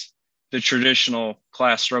replace the traditional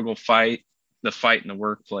class struggle fight, the fight in the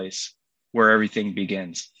workplace where everything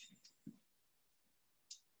begins.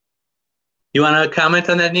 You want to comment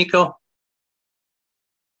on that, Nico?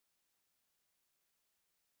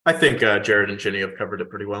 I think Jared and Jenny have covered it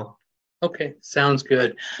pretty well. Okay, sounds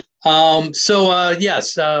good.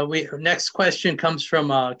 Yes, next question comes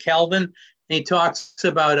from Calvin, and he talks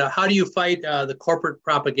about how do you fight the corporate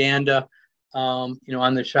propaganda, on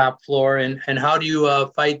the shop floor, and how do you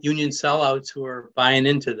fight union sellouts who are buying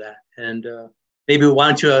into that? And maybe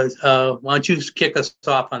why don't you kick us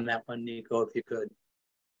off on that one, Nico, if you could?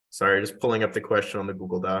 Sorry, just pulling up the question on the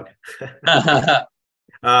Google Doc.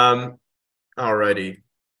 Alrighty.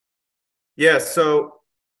 Yeah, so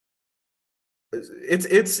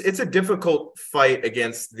it's a difficult fight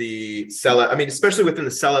against the sellout. I mean, especially within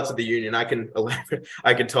the sellouts of the union. I can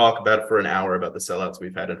talk about it for an hour about the sellouts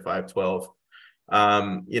we've had in 512.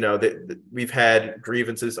 We've had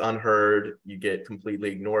grievances unheard. You get completely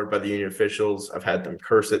ignored by the union officials. I've had them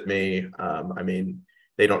curse at me.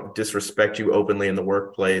 They don't disrespect you openly in the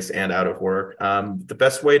workplace and out of work. The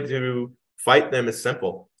best way to fight them is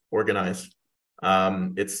simple: organize.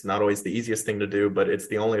 It's not always the easiest thing to do, but it's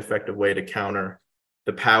the only effective way to counter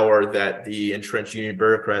the power that the entrenched union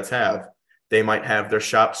bureaucrats have. They might have their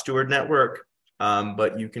shop steward network,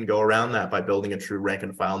 but you can go around that by building a true rank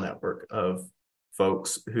and file network of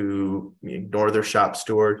folks who ignore their shop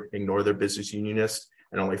steward, ignore their business unionist,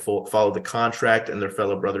 and only follow the contract and their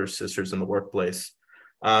fellow brothers, sisters in the workplace.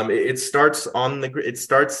 It starts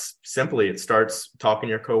simply. It starts talking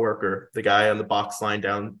to your coworker, the guy on the box line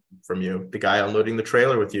down from you, the guy unloading the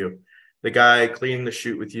trailer with you, the guy cleaning the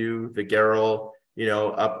chute with you, the girl,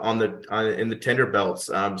 up in the tender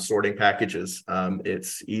belts, sorting packages.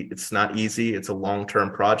 It's not easy. It's a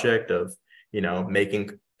long-term project of,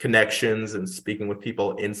 making connections and speaking with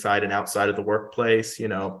people inside and outside of the workplace,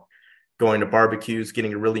 going to barbecues,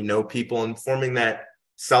 getting to really know people and forming that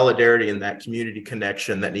solidarity and that community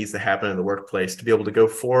connection that needs to happen in the workplace to be able to go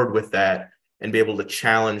forward with that and be able to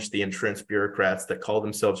challenge the entrenched bureaucrats that call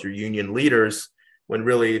themselves your union leaders when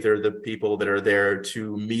really they're the people that are there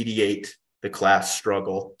to mediate the class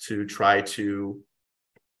struggle, to try to,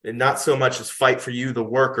 and not so much as fight for you, the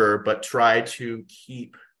worker, but try to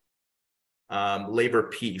keep labor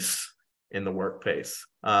peace in the workplace.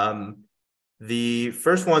 The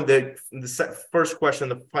first one, the first question,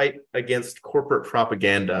 the fight against corporate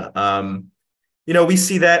propaganda. We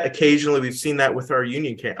see that occasionally. We've seen that with our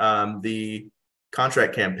union, the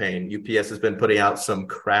contract campaign. UPS has been putting out some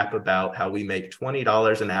crap about how we make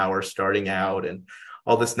 $20 an hour starting out and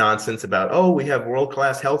all this nonsense about, we have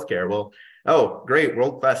world-class healthcare. Well, great,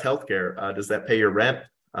 world-class healthcare. Does that pay your rent?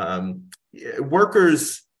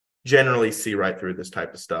 Workers generally see right through this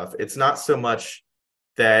type of stuff. It's not so much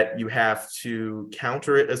that you have to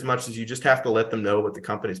counter it as much as you just have to let them know what the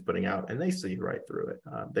company's putting out, and they see right through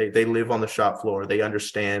it. They live on the shop floor. They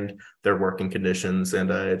understand their working conditions,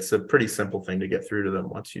 and it's a pretty simple thing to get through to them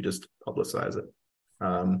once you just publicize it.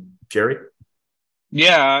 Jerry?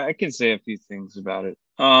 Yeah, I can say a few things about it.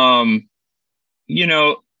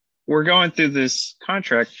 We're going through this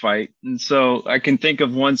contract fight, and so I can think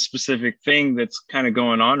of one specific thing that's kind of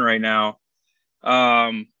going on right now.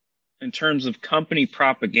 In terms of company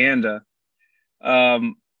propaganda, what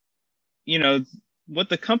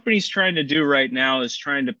the company's trying to do right now is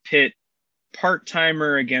trying to pit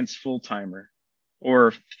part-timer against full-timer,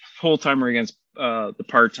 or full-timer against the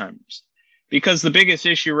part-timers. Because the biggest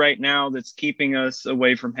issue right now that's keeping us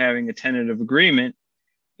away from having a tentative agreement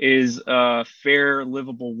is a fair,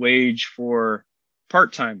 livable wage for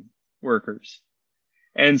part-time workers.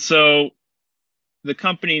 And so the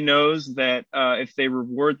company knows that if they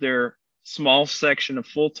reward their small section of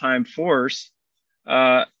full-time force,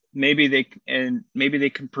 maybe they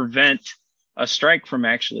can prevent a strike from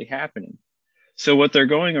actually happening. So what they're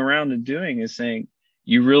going around and doing is saying,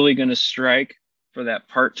 "You really going to strike for that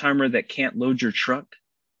part-timer that can't load your truck?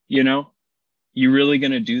 You really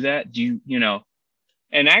going to do that?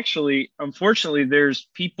 And actually, unfortunately, there's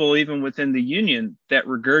people even within the union that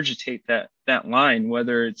regurgitate that line,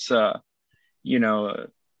 whether it's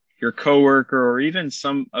your coworker or even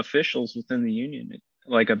some officials within the union,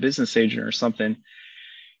 like a business agent or something.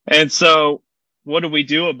 And so what do we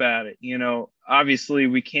do about it? Obviously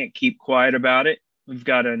we can't keep quiet about it. We've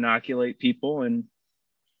got to inoculate people. And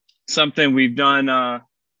something we've done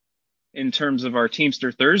in terms of our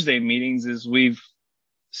Teamster Thursday meetings is we've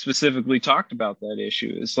specifically talked about that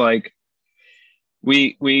issue. It's like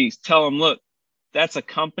we tell them, look, that's a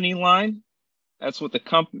company line. That's what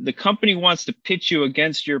the company wants to pitch you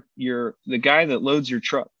against the guy that loads your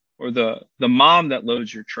truck or the mom that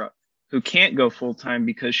loads your truck who can't go full time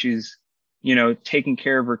because she's, taking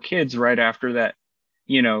care of her kids right after that,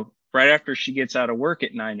 right after she gets out of work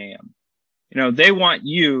at 9 a.m. They want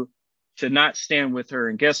you to not stand with her.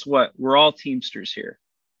 And guess what? We're all Teamsters here.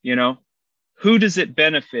 Who does it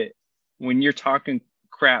benefit when you're talking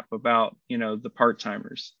crap about, the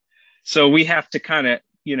part-timers? So we have to kind of,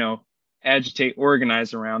 agitate,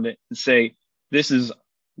 organize around it and say, this is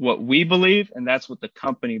what we believe. And that's what the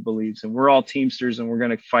company believes. And we're all Teamsters, and we're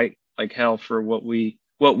going to fight like hell for what we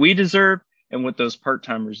deserve and what those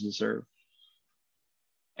part-timers deserve.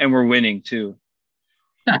 And we're winning too.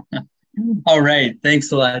 All right.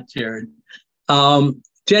 Thanks a lot, Jared.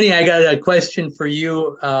 Jenny, I got a question for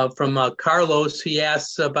you from Carlos. He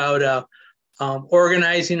asks about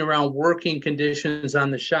organizing around working conditions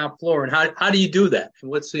on the shop floor, and how do you do that?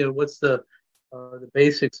 And what's the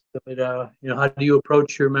basics of it? How do you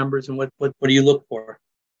approach your members, and what do you look for?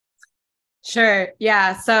 Sure.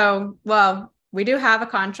 Yeah. So, well, we do have a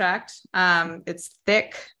contract. It's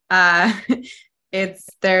thick.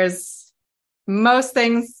 There's most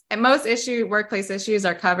things and workplace issues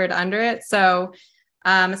are covered under it. So,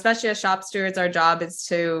 especially as shop stewards, our job is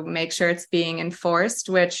to make sure it's being enforced,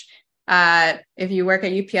 which if you work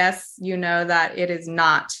at UPS, you know that it is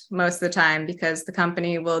not most of the time, because the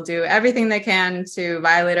company will do everything they can to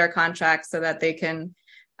violate our contract so that they can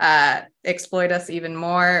exploit us even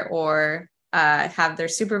more, or have their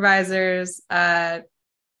supervisors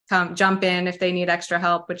jump in if they need extra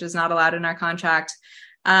help, which is not allowed in our contract.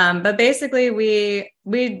 But basically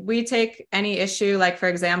we take any issue, like, for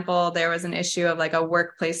example, there was an issue of like a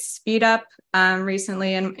workplace speed up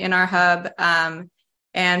recently in our hub,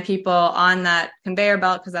 and people on that conveyor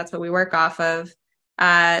belt, because that's what we work off of,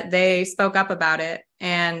 they spoke up about it.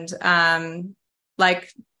 And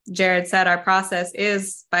like Jared said, our process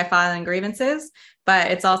is by filing grievances,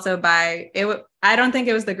 but it's also I don't think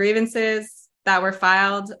it was the grievances that were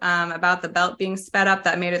filed about the belt being sped up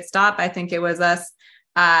that made it stop. I think it was us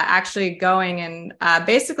actually going and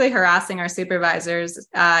basically harassing our supervisors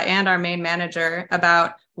and our main manager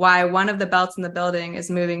about why one of the belts in the building is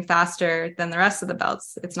moving faster than the rest of the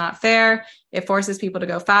belts. It's not fair. It forces people to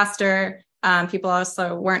go faster. People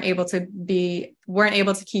also weren't able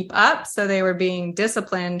to keep up, so they were being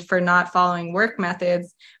disciplined for not following work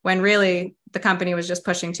methods when really the company was just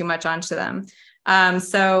pushing too much onto them.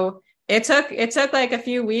 So it took like a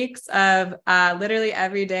few weeks of literally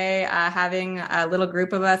every day having a little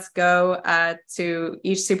group of us go to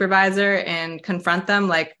each supervisor and confront them,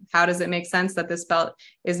 like, how does it make sense that this belt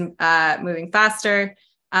is moving faster?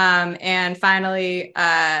 And finally,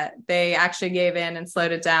 they actually gave in and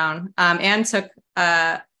slowed it down, and took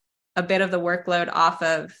a bit of the workload off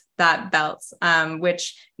of that belt,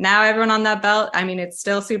 which now everyone on that belt, I mean, it's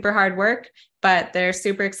still super hard work, but they're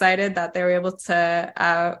super excited that they were able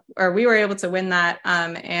to, or we were able to win that,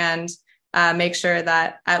 and make sure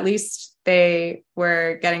that at least they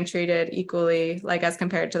were getting treated equally, like as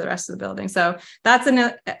compared to the rest of the building. So that's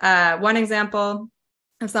one example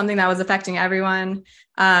of something that was affecting everyone.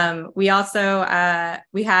 We also,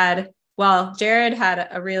 Jared had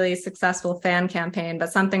a really successful fan campaign,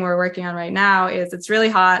 but something we're working on right now is it's really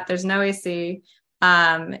hot. There's no AC.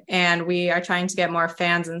 And we are trying to get more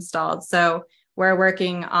fans installed. So we're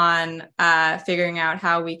working on figuring out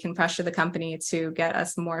how we can pressure the company to get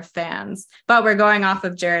us more fans. But we're going off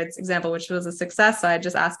of Jared's example, which was a success. So I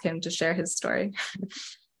just asked him to share his story.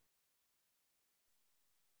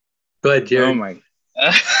 Go ahead, Jared. Oh my.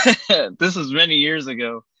 This was many years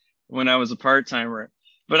ago when I was a part-timer.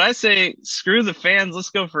 But I say, screw the fans.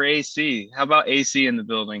 Let's go for AC. How about AC in the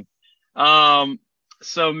building?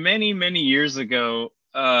 So many, many years ago,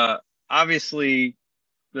 obviously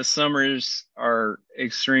the summers are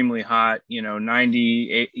extremely hot,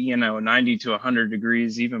 90 to 100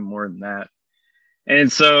 degrees, even more than that.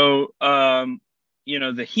 And so,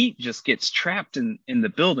 the heat just gets trapped in the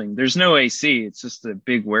building. There's no AC. It's just a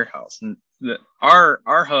big warehouse. And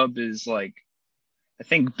our hub is like, I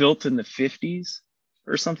think built in the 50s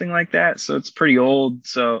or something like that. So it's pretty old.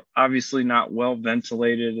 So obviously not well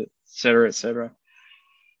ventilated, et cetera, et cetera.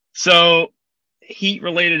 So heat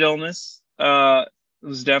related illness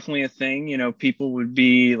was definitely a thing. People would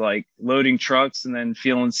be like loading trucks and then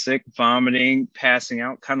feeling sick, vomiting, passing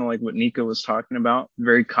out, kind of like what Nico was talking about.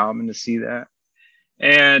 Very common to see that.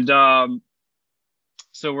 And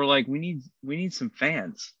so we're like, we need some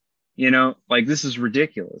fans, like this is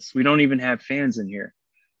ridiculous. We don't even have fans in here.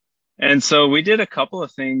 And so we did a couple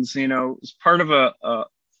of things, as part of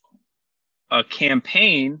a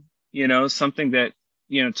campaign, something that,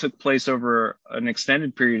 took place over an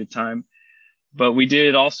extended period of time. but we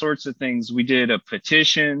did all sorts of things. We did a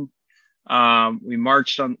petition.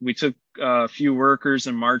 We took a few workers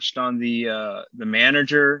and marched on the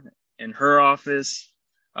manager in her office.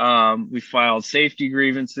 We filed safety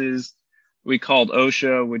grievances. We called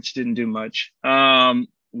OSHA, which didn't do much.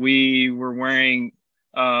 We were wearing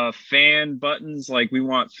fan buttons, like we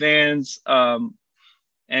want fans.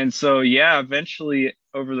 And so, yeah, eventually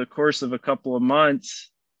over the course of a couple of months,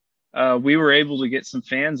 we were able to get some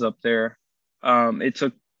fans up there. It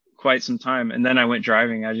took quite some time. And then I went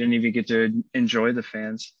driving. I didn't even get to enjoy the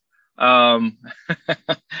fans. But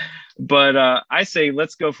I say,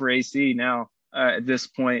 let's go for AC now at this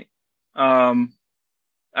point.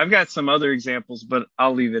 I've got some other examples, but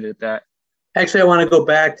I'll leave it at that. Actually, I want to go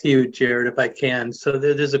back to you, Jared, if I can. So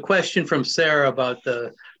there's a question from Sarah about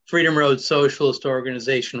the Freedom Road Socialist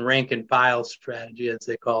Organization rank and file strategy, as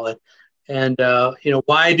they call it. And,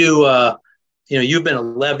 why do, you've been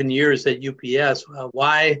 11 years at UPS.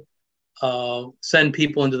 Why send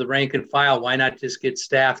people into the rank and file? Why not just get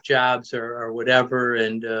staff jobs or whatever?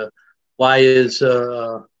 And why is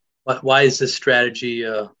this strategy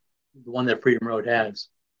the one that Freedom Road has?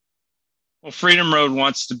 Well, Freedom Road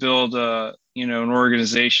wants to build, an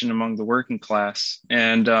organization among the working class.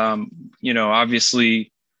 And,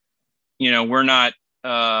 obviously, we're not,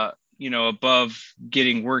 above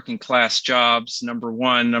getting working class jobs, number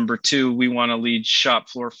one. Number two, we want to lead shop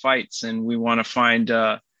floor fights, and we want to find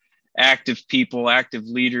active people, active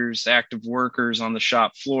leaders, active workers on the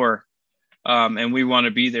shop floor. And we want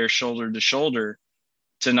to be there shoulder to shoulder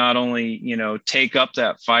to not only, take up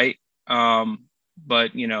that fight,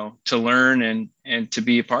 but, to learn and to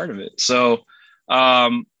be a part of it. So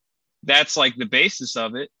that's like the basis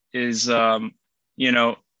of it is,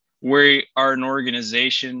 we are an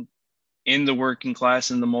organization in the working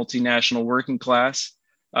class, in the multinational working class.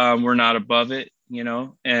 We're not above it,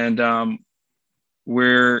 and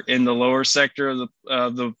we're in the lower sector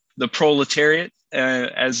of the proletariat,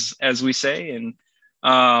 as we say, and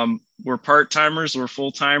we're part-timers, we're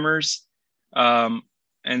full-timers.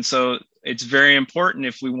 And so it's very important,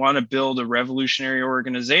 if we want to build a revolutionary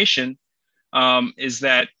organization, is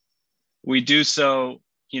that we do so,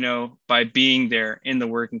 by being there in the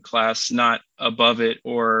working class, not above it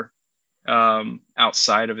or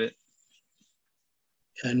outside of it.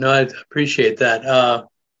 Yeah, no, I appreciate that.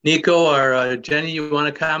 Nico or Jenny, you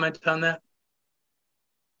want to comment on that?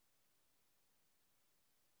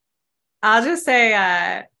 I'll just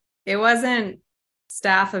say it wasn't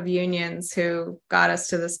staff of unions who got us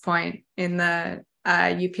to this point in the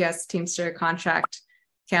UPS Teamster contract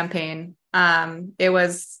campaign. It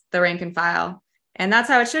was the rank and file. And that's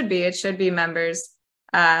how it should be. It should be members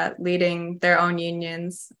leading their own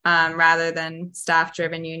unions rather than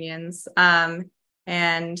staff-driven unions.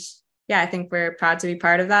 And yeah, I think we're proud to be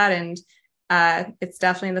part of that. And it's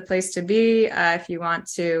definitely the place to be if you want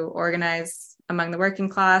to organize among the working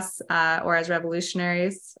class or as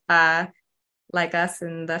revolutionaries like us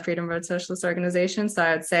in the Freedom Road Socialist Organization. So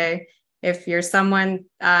I would say if you're someone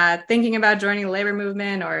thinking about joining the labor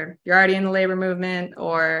movement, or you're already in the labor movement,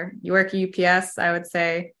 or you work at UPS, I would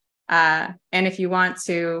say, and if you want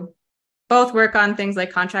to both work on things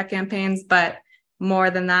like contract campaigns, but more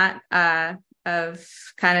than that, of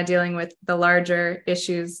kind of dealing with the larger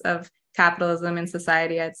issues of capitalism in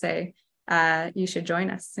society, I'd say you should join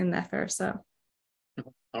us in the FRSO.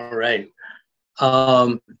 All right.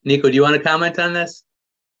 Nico, do you want to comment on this?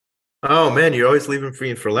 Oh man, you're always leaving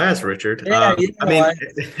me for last, Richard. Yeah, you have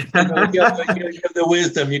the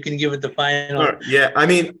wisdom. You can give it the final. Yeah, I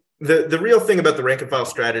mean, the real thing about the rank and file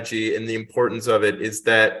strategy and the importance of it is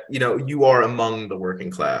that you are among the working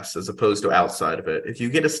class as opposed to outside of it. If you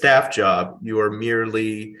get a staff job, you are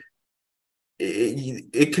merely.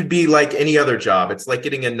 It could be like any other job. It's like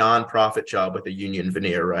getting a nonprofit job with a union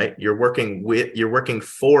veneer, right? You're working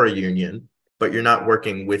for a union, but you're not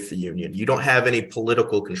working with the union. You don't have any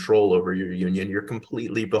political control over your union. You're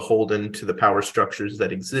completely beholden to the power structures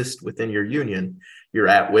that exist within your union. You're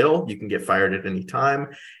at will. You can get fired at any time.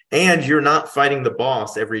 And you're not fighting the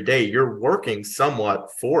boss every day. You're working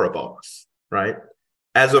somewhat for a boss, right?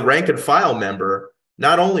 As a rank and file member,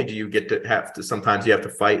 not only do you sometimes you have to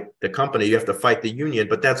fight the company, you have to fight the union,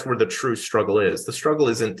 but that's where the true struggle is. The struggle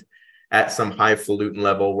isn't at some highfalutin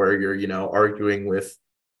level where you're, arguing with,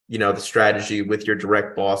 the strategy with your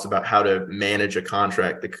direct boss about how to manage a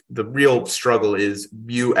contract. The real struggle is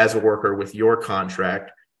you as a worker with your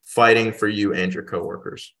contract fighting for you and your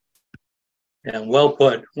coworkers. Yeah, well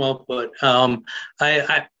put.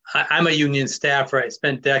 I'm a union staffer. I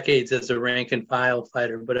spent decades as a rank and file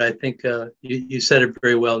fighter, but I think you said it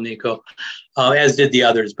very well, Nico, as did the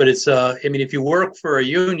others. But it's, if you work for a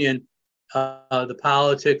union, the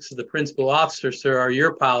politics of the principal officer, sir, are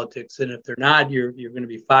your politics, and if they're not, you're going to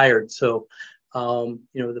be fired. So,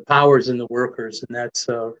 the power's in the workers, and that's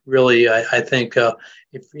really, I think,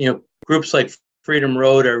 if groups like Freedom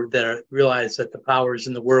Road that realize that the power is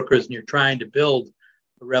in the workers, and you're trying to build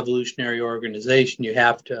a revolutionary organization, you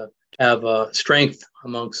have to have strength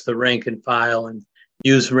amongst the rank and file and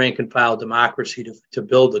use rank and file democracy to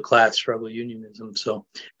build the class struggle unionism. So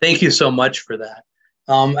thank you so much for that.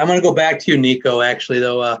 I'm going to go back to you, Nico, actually,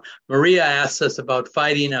 though. Maria asked us about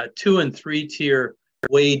fighting 2 and 3 tier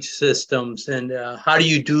wage systems, and how do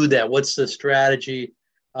you do that? What's the strategy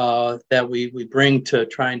that we bring to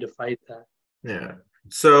trying to fight that? Yeah.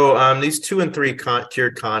 So these 2 and 3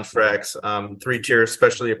 tiered contracts, 3 tier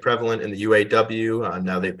especially prevalent in the UAW.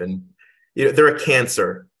 Now they've been, they're a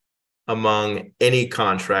cancer among any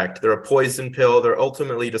contract. They're a poison pill. They're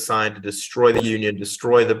ultimately designed to destroy the union,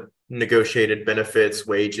 destroy the negotiated benefits,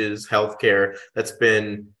 wages, healthcare that's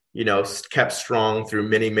been, kept strong through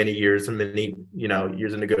many, many years and many,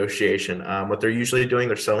 years of negotiation. What they're usually doing,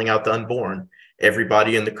 they're selling out the unborn.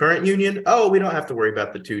 Everybody in the current union, we don't have to worry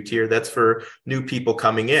about the 2 tier. That's for new people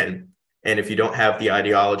coming in. And if you don't have the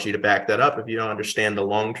ideology to back that up, if you don't understand the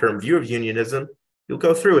long-term view of unionism, you'll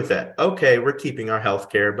go through with that. Okay, we're keeping our health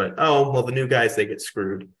care, but the new guys, they get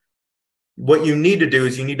screwed. What you need to do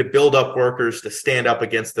is you need to build up workers to stand up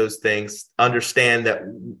against those things, understand that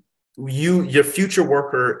your future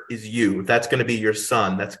worker is you. That's going to be your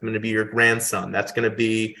son. That's going to be your grandson. That's going to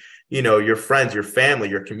be, your friends, your family,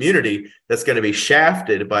 your community that's going to be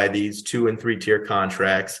shafted by these 2 and 3 tier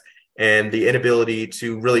contracts and the inability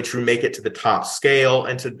to really make it to the top scale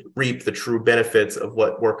and to reap the true benefits of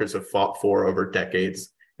what workers have fought for over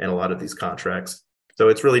decades in a lot of these contracts. So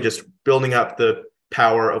it's really just building up the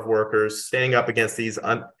power of workers, standing up against these,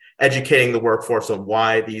 educating the workforce on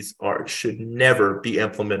why these should never be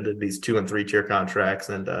implemented, these 2 and 3 tier contracts,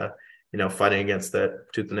 and fighting against that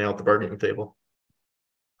tooth and nail at the bargaining table.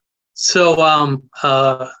 So,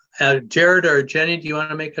 Jared or Jenny, do you want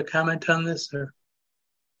to make a comment on this? Or?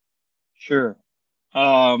 Sure.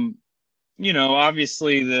 Obviously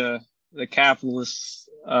the capitalists,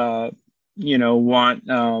 want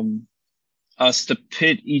us to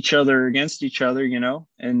pit each other against each other,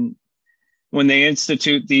 and when they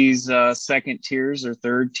institute these second tiers or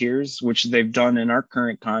third tiers, which they've done in our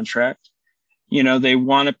current contract, they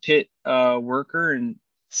want to pit a worker and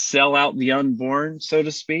sell out the unborn, so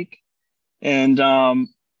to speak, and,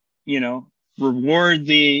 reward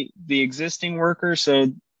the existing worker.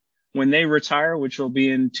 So when they retire, which will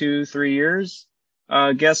be in 2-3 years,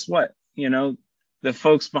 guess what? The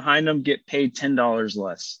folks behind them get paid $10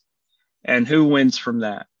 less. And who wins from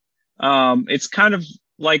that? It's kind of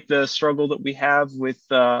like the struggle that we have with,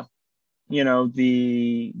 the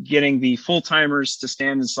getting the full-timers to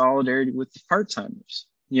stand in solidarity with the part-timers.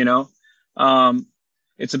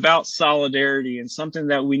 It's about solidarity, and something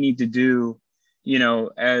that we need to do,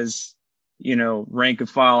 as, rank and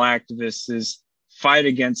file activists is fight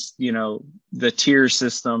against, the tier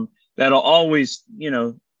system that'll always,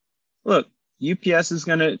 look, UPS is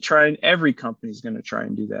going to try, and every company is going to try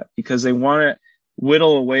and do that because they want to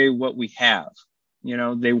whittle away what we have.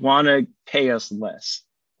 They want to pay us less,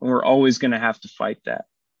 and we're always going to have to fight that.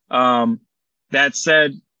 That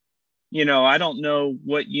said, I don't know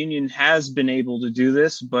what union has been able to do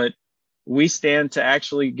this, but we stand to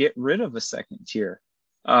actually get rid of a second tier.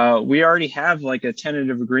 We already have like a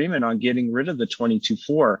tentative agreement on getting rid of the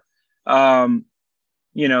 22-4.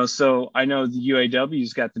 So I know the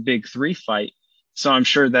UAW's got the big 3 fight. So I'm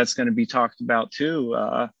sure that's going to be talked about too,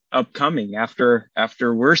 upcoming after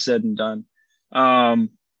we're said and done.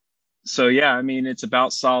 It's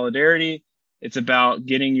about solidarity. It's about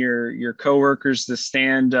getting your coworkers to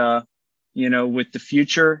stand, with the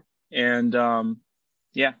future. And,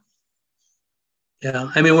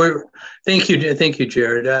 Yeah, thank you,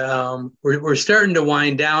 Jared. We're starting to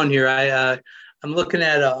wind down here. I'm looking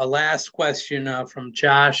at a last question from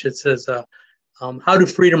Josh. It says, how do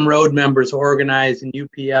Freedom Road members organize in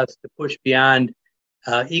UPS to push beyond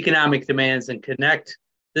economic demands and connect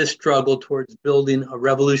this struggle towards building a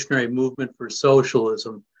revolutionary movement for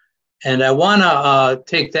socialism? And I want to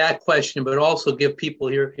take that question, but also give people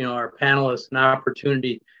here, our panelists, an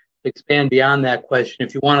opportunity to expand beyond that question.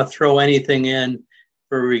 If you want to throw anything in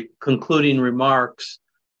for concluding remarks,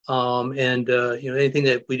 anything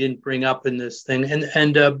that we didn't bring up in this thing.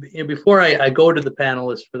 And before I go to the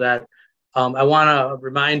panelists for that, I want to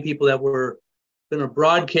remind people that we're going to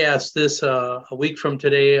broadcast this a week from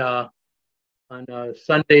today on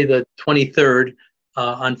Sunday the 23rd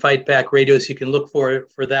on Fight Back Radio, so you can look for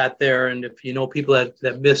that there. And if people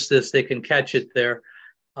that missed this, they can catch it there.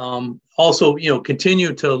 Also,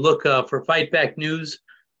 continue to look for Fight Back News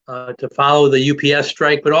to follow the UPS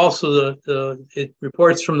strike, but also it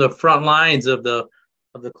reports from the front lines of the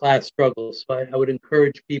class struggles. So I would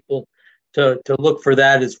encourage people to look for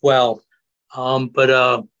that as well.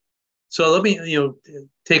 So let me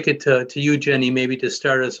take it to you, Jenny, maybe to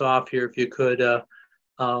start us off here, if you could,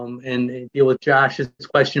 and deal with Josh's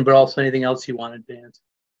question, but also anything else you wanted to answer.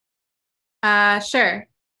 Sure.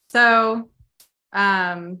 So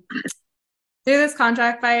through this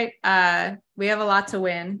contract fight, we have a lot to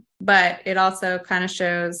win, but it also kind of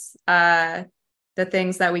shows the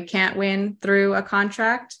things that we can't win through a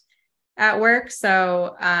contract at work.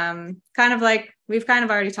 So kind of like we've kind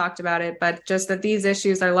of already talked about it, but just that these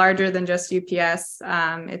issues are larger than just UPS.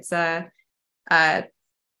 It's a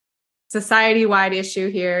society-wide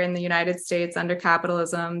issue here in the United States under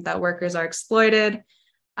capitalism that workers are exploited.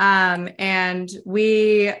 And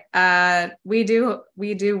we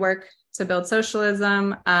do work to build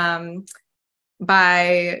socialism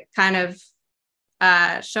by kind of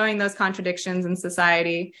showing those contradictions in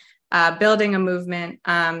society, building a movement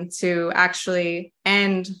to actually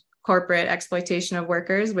end corporate exploitation of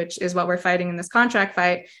workers, which is what we're fighting in this contract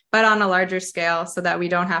fight, but on a larger scale so that we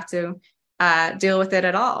don't have to deal with it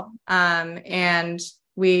at all. And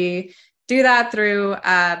we do that through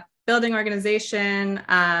building organization,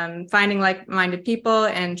 finding like-minded people,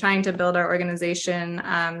 and trying to build our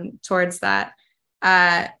organization towards that.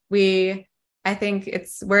 I think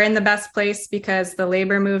we're in the best place because the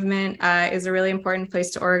labor movement is a really important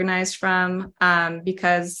place to organize from,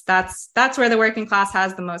 because that's where the working class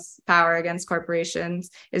has the most power against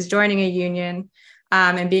corporations, is joining a union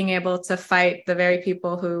and being able to fight the very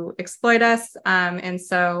people who exploit us. And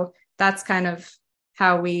so that's kind of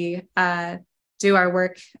how we do our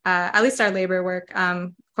work, at least our labor work.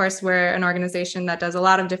 Of course, we're an organization that does a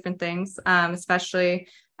lot of different things, especially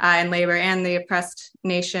in labor and the oppressed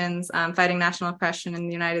nations, fighting national oppression in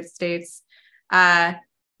the United States. But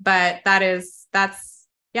that's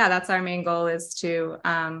our main goal, is to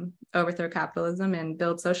overthrow capitalism and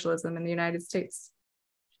build socialism in the United States.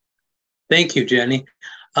 Thank you, Jenny.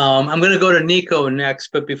 I'm going to go to Nico next,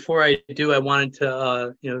 but before I do, I wanted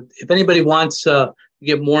to, if anybody wants to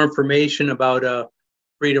get more information about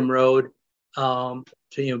Freedom Road, to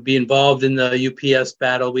be involved in the UPS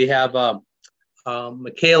battle, we have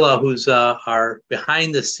Michaela, who's our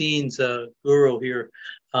behind-the-scenes guru here.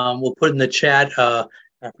 We'll put in the chat. I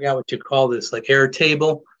forgot what you call this, like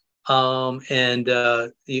Airtable, and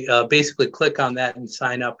you basically click on that and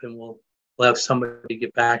sign up, and we'll have somebody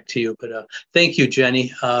get back to you. But thank you,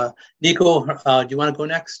 Jenny. Nico, do you want to go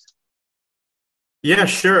next? Yeah,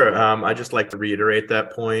 sure. I just like to reiterate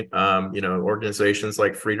that point. Organizations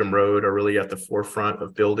like Freedom Road are really at the forefront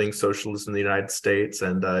of building socialism in the United States,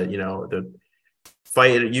 and the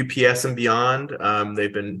fight at UPS and beyond.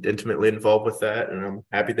 They've been intimately involved with that, and I'm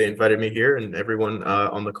happy they invited me here. And everyone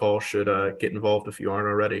on the call should get involved if you aren't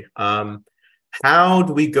already. How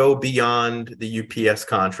do we go beyond the UPS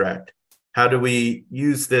contract? How do we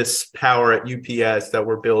use this power at UPS that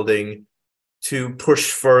we're building to push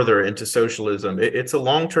further into socialism? It's a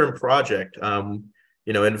long-term project.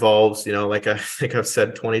 Involves, like I think I've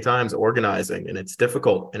said 20 times, organizing, and it's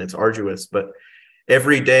difficult and it's arduous. But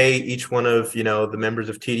every day, each one of the members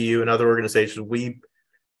of TDU and other organizations, we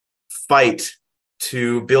fight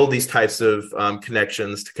to build these types of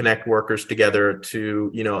connections, to connect workers together,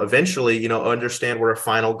 to eventually understand what our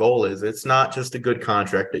final goal is. It's not just a good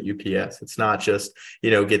contract at UPS. It's not just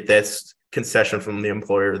get this concession from the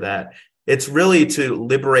employer. That it's really to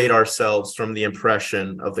liberate ourselves from the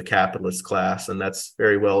oppression of the capitalist class, and that's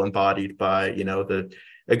very well embodied by the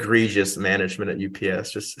egregious management at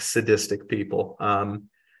UPS, just sadistic people.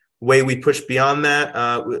 Way we push beyond that,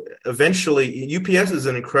 eventually UPS is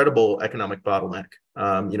an incredible economic bottleneck.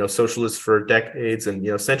 Socialists for decades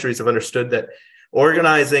and centuries have understood that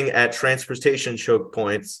organizing at transportation choke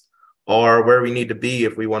points are where we need to be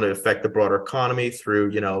if we want to affect the broader economy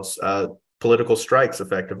through political strikes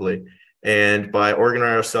effectively. And by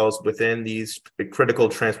organizing ourselves within these critical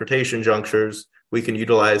transportation junctures, we can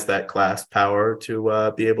utilize that class power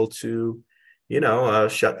to be able to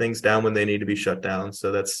shut things down when they need to be shut down.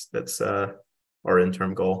 So that's our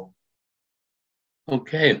interim goal.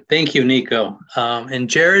 Okay, thank you, Nico. And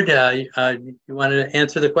Jared, you want to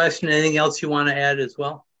answer the question? Anything else you want to add as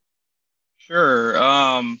well? Sure.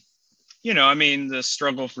 The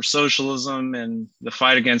struggle for socialism and the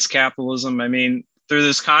fight against capitalism. Through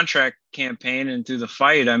this contract campaign and through the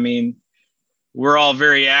fight, we're all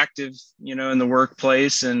very active, in the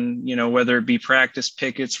workplace, and, whether it be practice,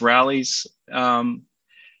 pickets, rallies.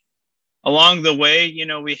 along the way,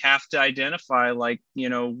 we have to identify, like,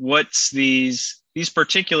 what's these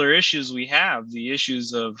particular issues we have, the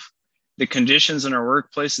issues of the conditions in our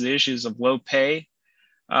workplace, the issues of low pay.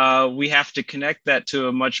 We have to connect that to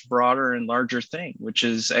a much broader and larger thing, which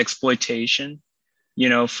is exploitation,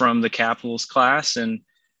 from the capitalist class, and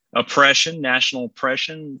oppression, national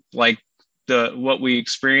oppression, like what we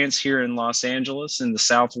experience here in Los Angeles, in the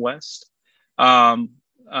Southwest, and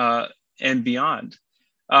beyond.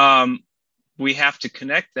 We have to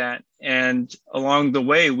connect that. And along the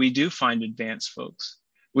way, we do find advanced folks.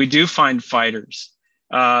 We do find fighters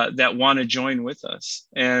that want to join with us.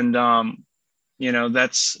 And,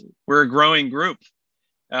 we're a growing group.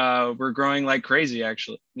 We're growing like crazy,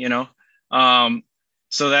 actually,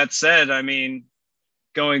 So that said, I mean,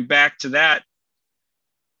 going back to that,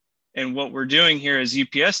 and what we're doing here as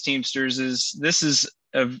UPS Teamsters this is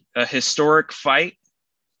a historic fight.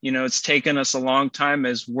 It's taken us a long time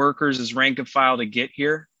as workers, as rank and file, to get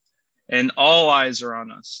here. And all eyes are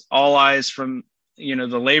on us. All eyes from,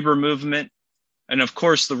 the labor movement. And of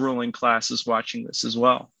course, the ruling class is watching this as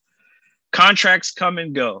well. Contracts come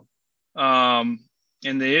and go. And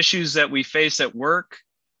the issues that we face at work,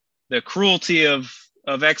 the cruelty of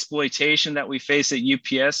exploitation that we face at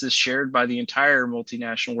UPS is shared by the entire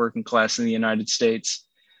multinational working class in the United States.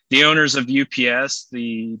 The owners of UPS,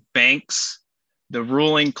 the banks, the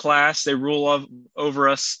ruling class, they rule over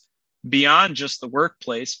us beyond just the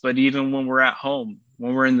workplace, but even when we're at home,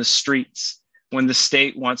 when we're in the streets, when the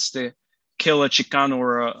state wants to kill a Chicano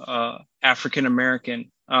or a African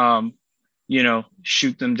American,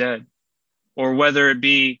 shoot them dead. Or whether it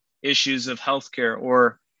be issues of healthcare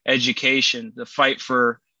or education, the fight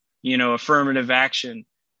for, affirmative action.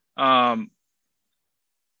 All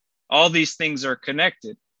these things are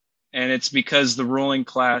connected, and it's because the ruling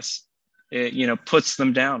class, puts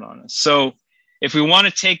them down on us. So if we want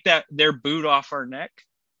to take their boot off our neck,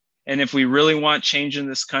 and if we really want change in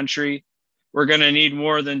this country, we're going to need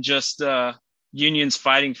more than just unions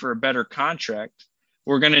fighting for a better contract.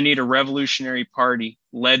 We're going to need a revolutionary party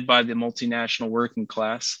led by the multinational working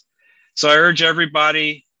class. So I urge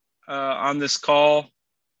everybody on this call,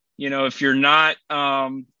 if you're not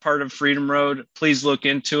part of Freedom Road, please look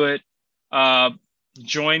into it.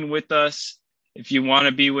 Join with us. If you want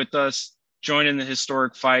to be with us, join in the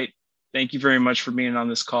historic fight. Thank you very much for being on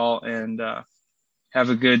this call, and have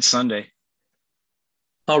a good Sunday.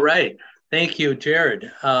 All right. Thank you,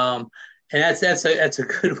 Jared. And that's a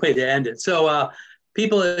good way to end it. So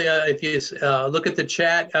people, if you look at the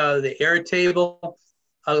chat, the Airtable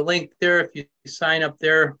link there, if you sign up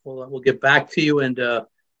there, we'll get back to you and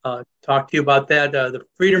talk to you about that. The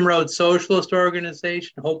Freedom Road Socialist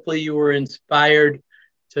Organization, hopefully you were inspired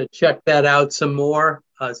to check that out some more.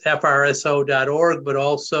 It's frso.org, but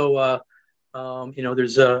also,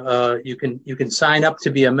 there's you can sign up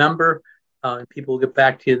to be a member, and people will get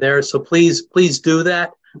back to you there. So please do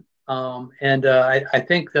that. I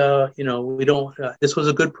think, we don't, this was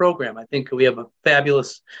a good program. I think we have a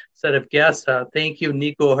fabulous set of guests. Thank you,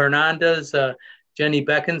 Nico Hernandez, Jenny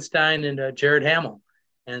Beckenstein, and Jared Hamill.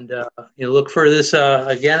 And, look for this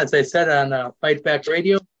again, as I said, on Fight Back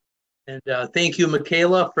Radio. And thank you,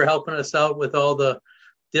 Michaela, for helping us out with all the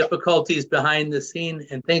difficulties behind the scene.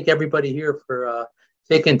 And thank everybody here for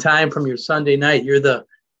taking time from your Sunday night. You're the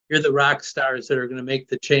rock stars that are going to make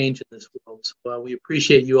the change in this world. So we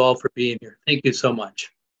appreciate you all for being here. Thank you so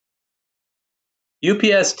much.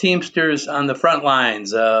 UPS Teamsters on the front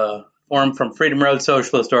lines, formed from Freedom Road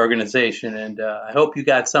Socialist Organization, and I hope you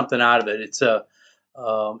got something out of it.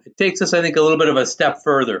 It takes us, I think, a little bit of a step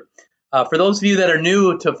further. For those of you that are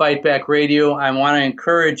new to Fight Back Radio, I want to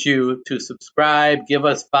encourage you to subscribe, give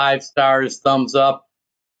us 5 stars, thumbs up,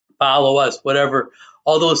 follow us, whatever.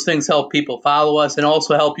 All those things help people follow us, and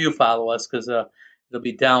also help you follow us, because it'll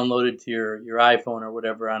be downloaded to your iPhone or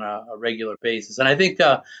whatever on a regular basis. And I think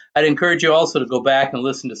I'd encourage you also to go back and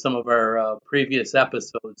listen to some of our previous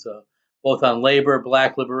episodes, both on labor,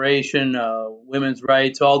 Black liberation, women's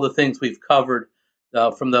rights, all the things we've covered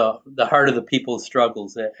from the heart of the people's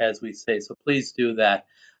struggles, as we say. So please do that.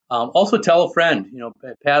 Also tell a friend,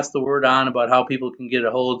 pass the word on about how people can get a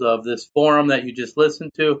hold of this forum that you just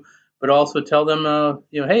listened to. But also tell them,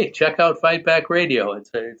 hey, check out Fight Back Radio. It's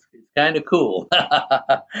kind of cool.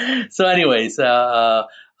 So, anyways, I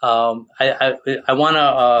want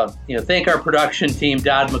to thank our production team,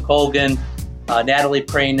 Dodd McColgan, Natalie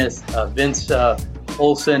Pranis, Vince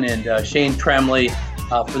Olson, and Shane Tremley,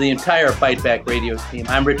 for the entire Fight Back Radio team.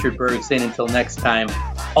 I'm Richard Berg, saying until next time,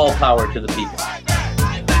 all power to the people.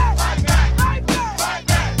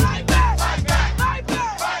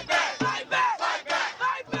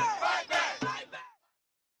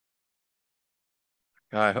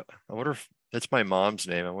 I wonder if that's my mom's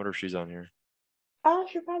name. I wonder if she's on here. Oh,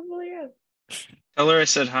 she probably is. Tell her I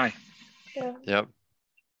said hi. Yeah. Yep.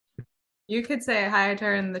 You could say hi to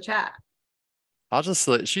her in the chat. I'll just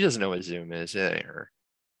she doesn't know what Zoom is. It ain't her.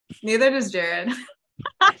 Neither does Jared.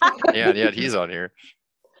 Yeah, he's on here.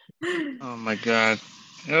 Oh my God.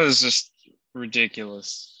 That was just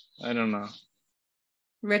ridiculous. I don't know.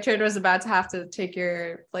 Richard was about to have to take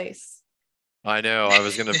your place. I know. I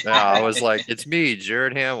was gonna. I was like, it's me,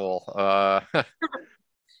 Jared Hamill. I could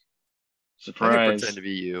Surprise. pretend to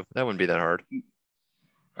be you. That wouldn't be that hard.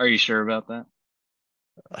 Are you sure about that?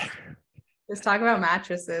 Just talk about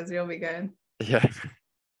mattresses. You'll be good. Yeah.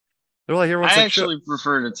 Well, I hear I actually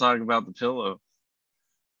prefer to talk about the pillow.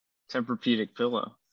 Tempur-Pedic pillow.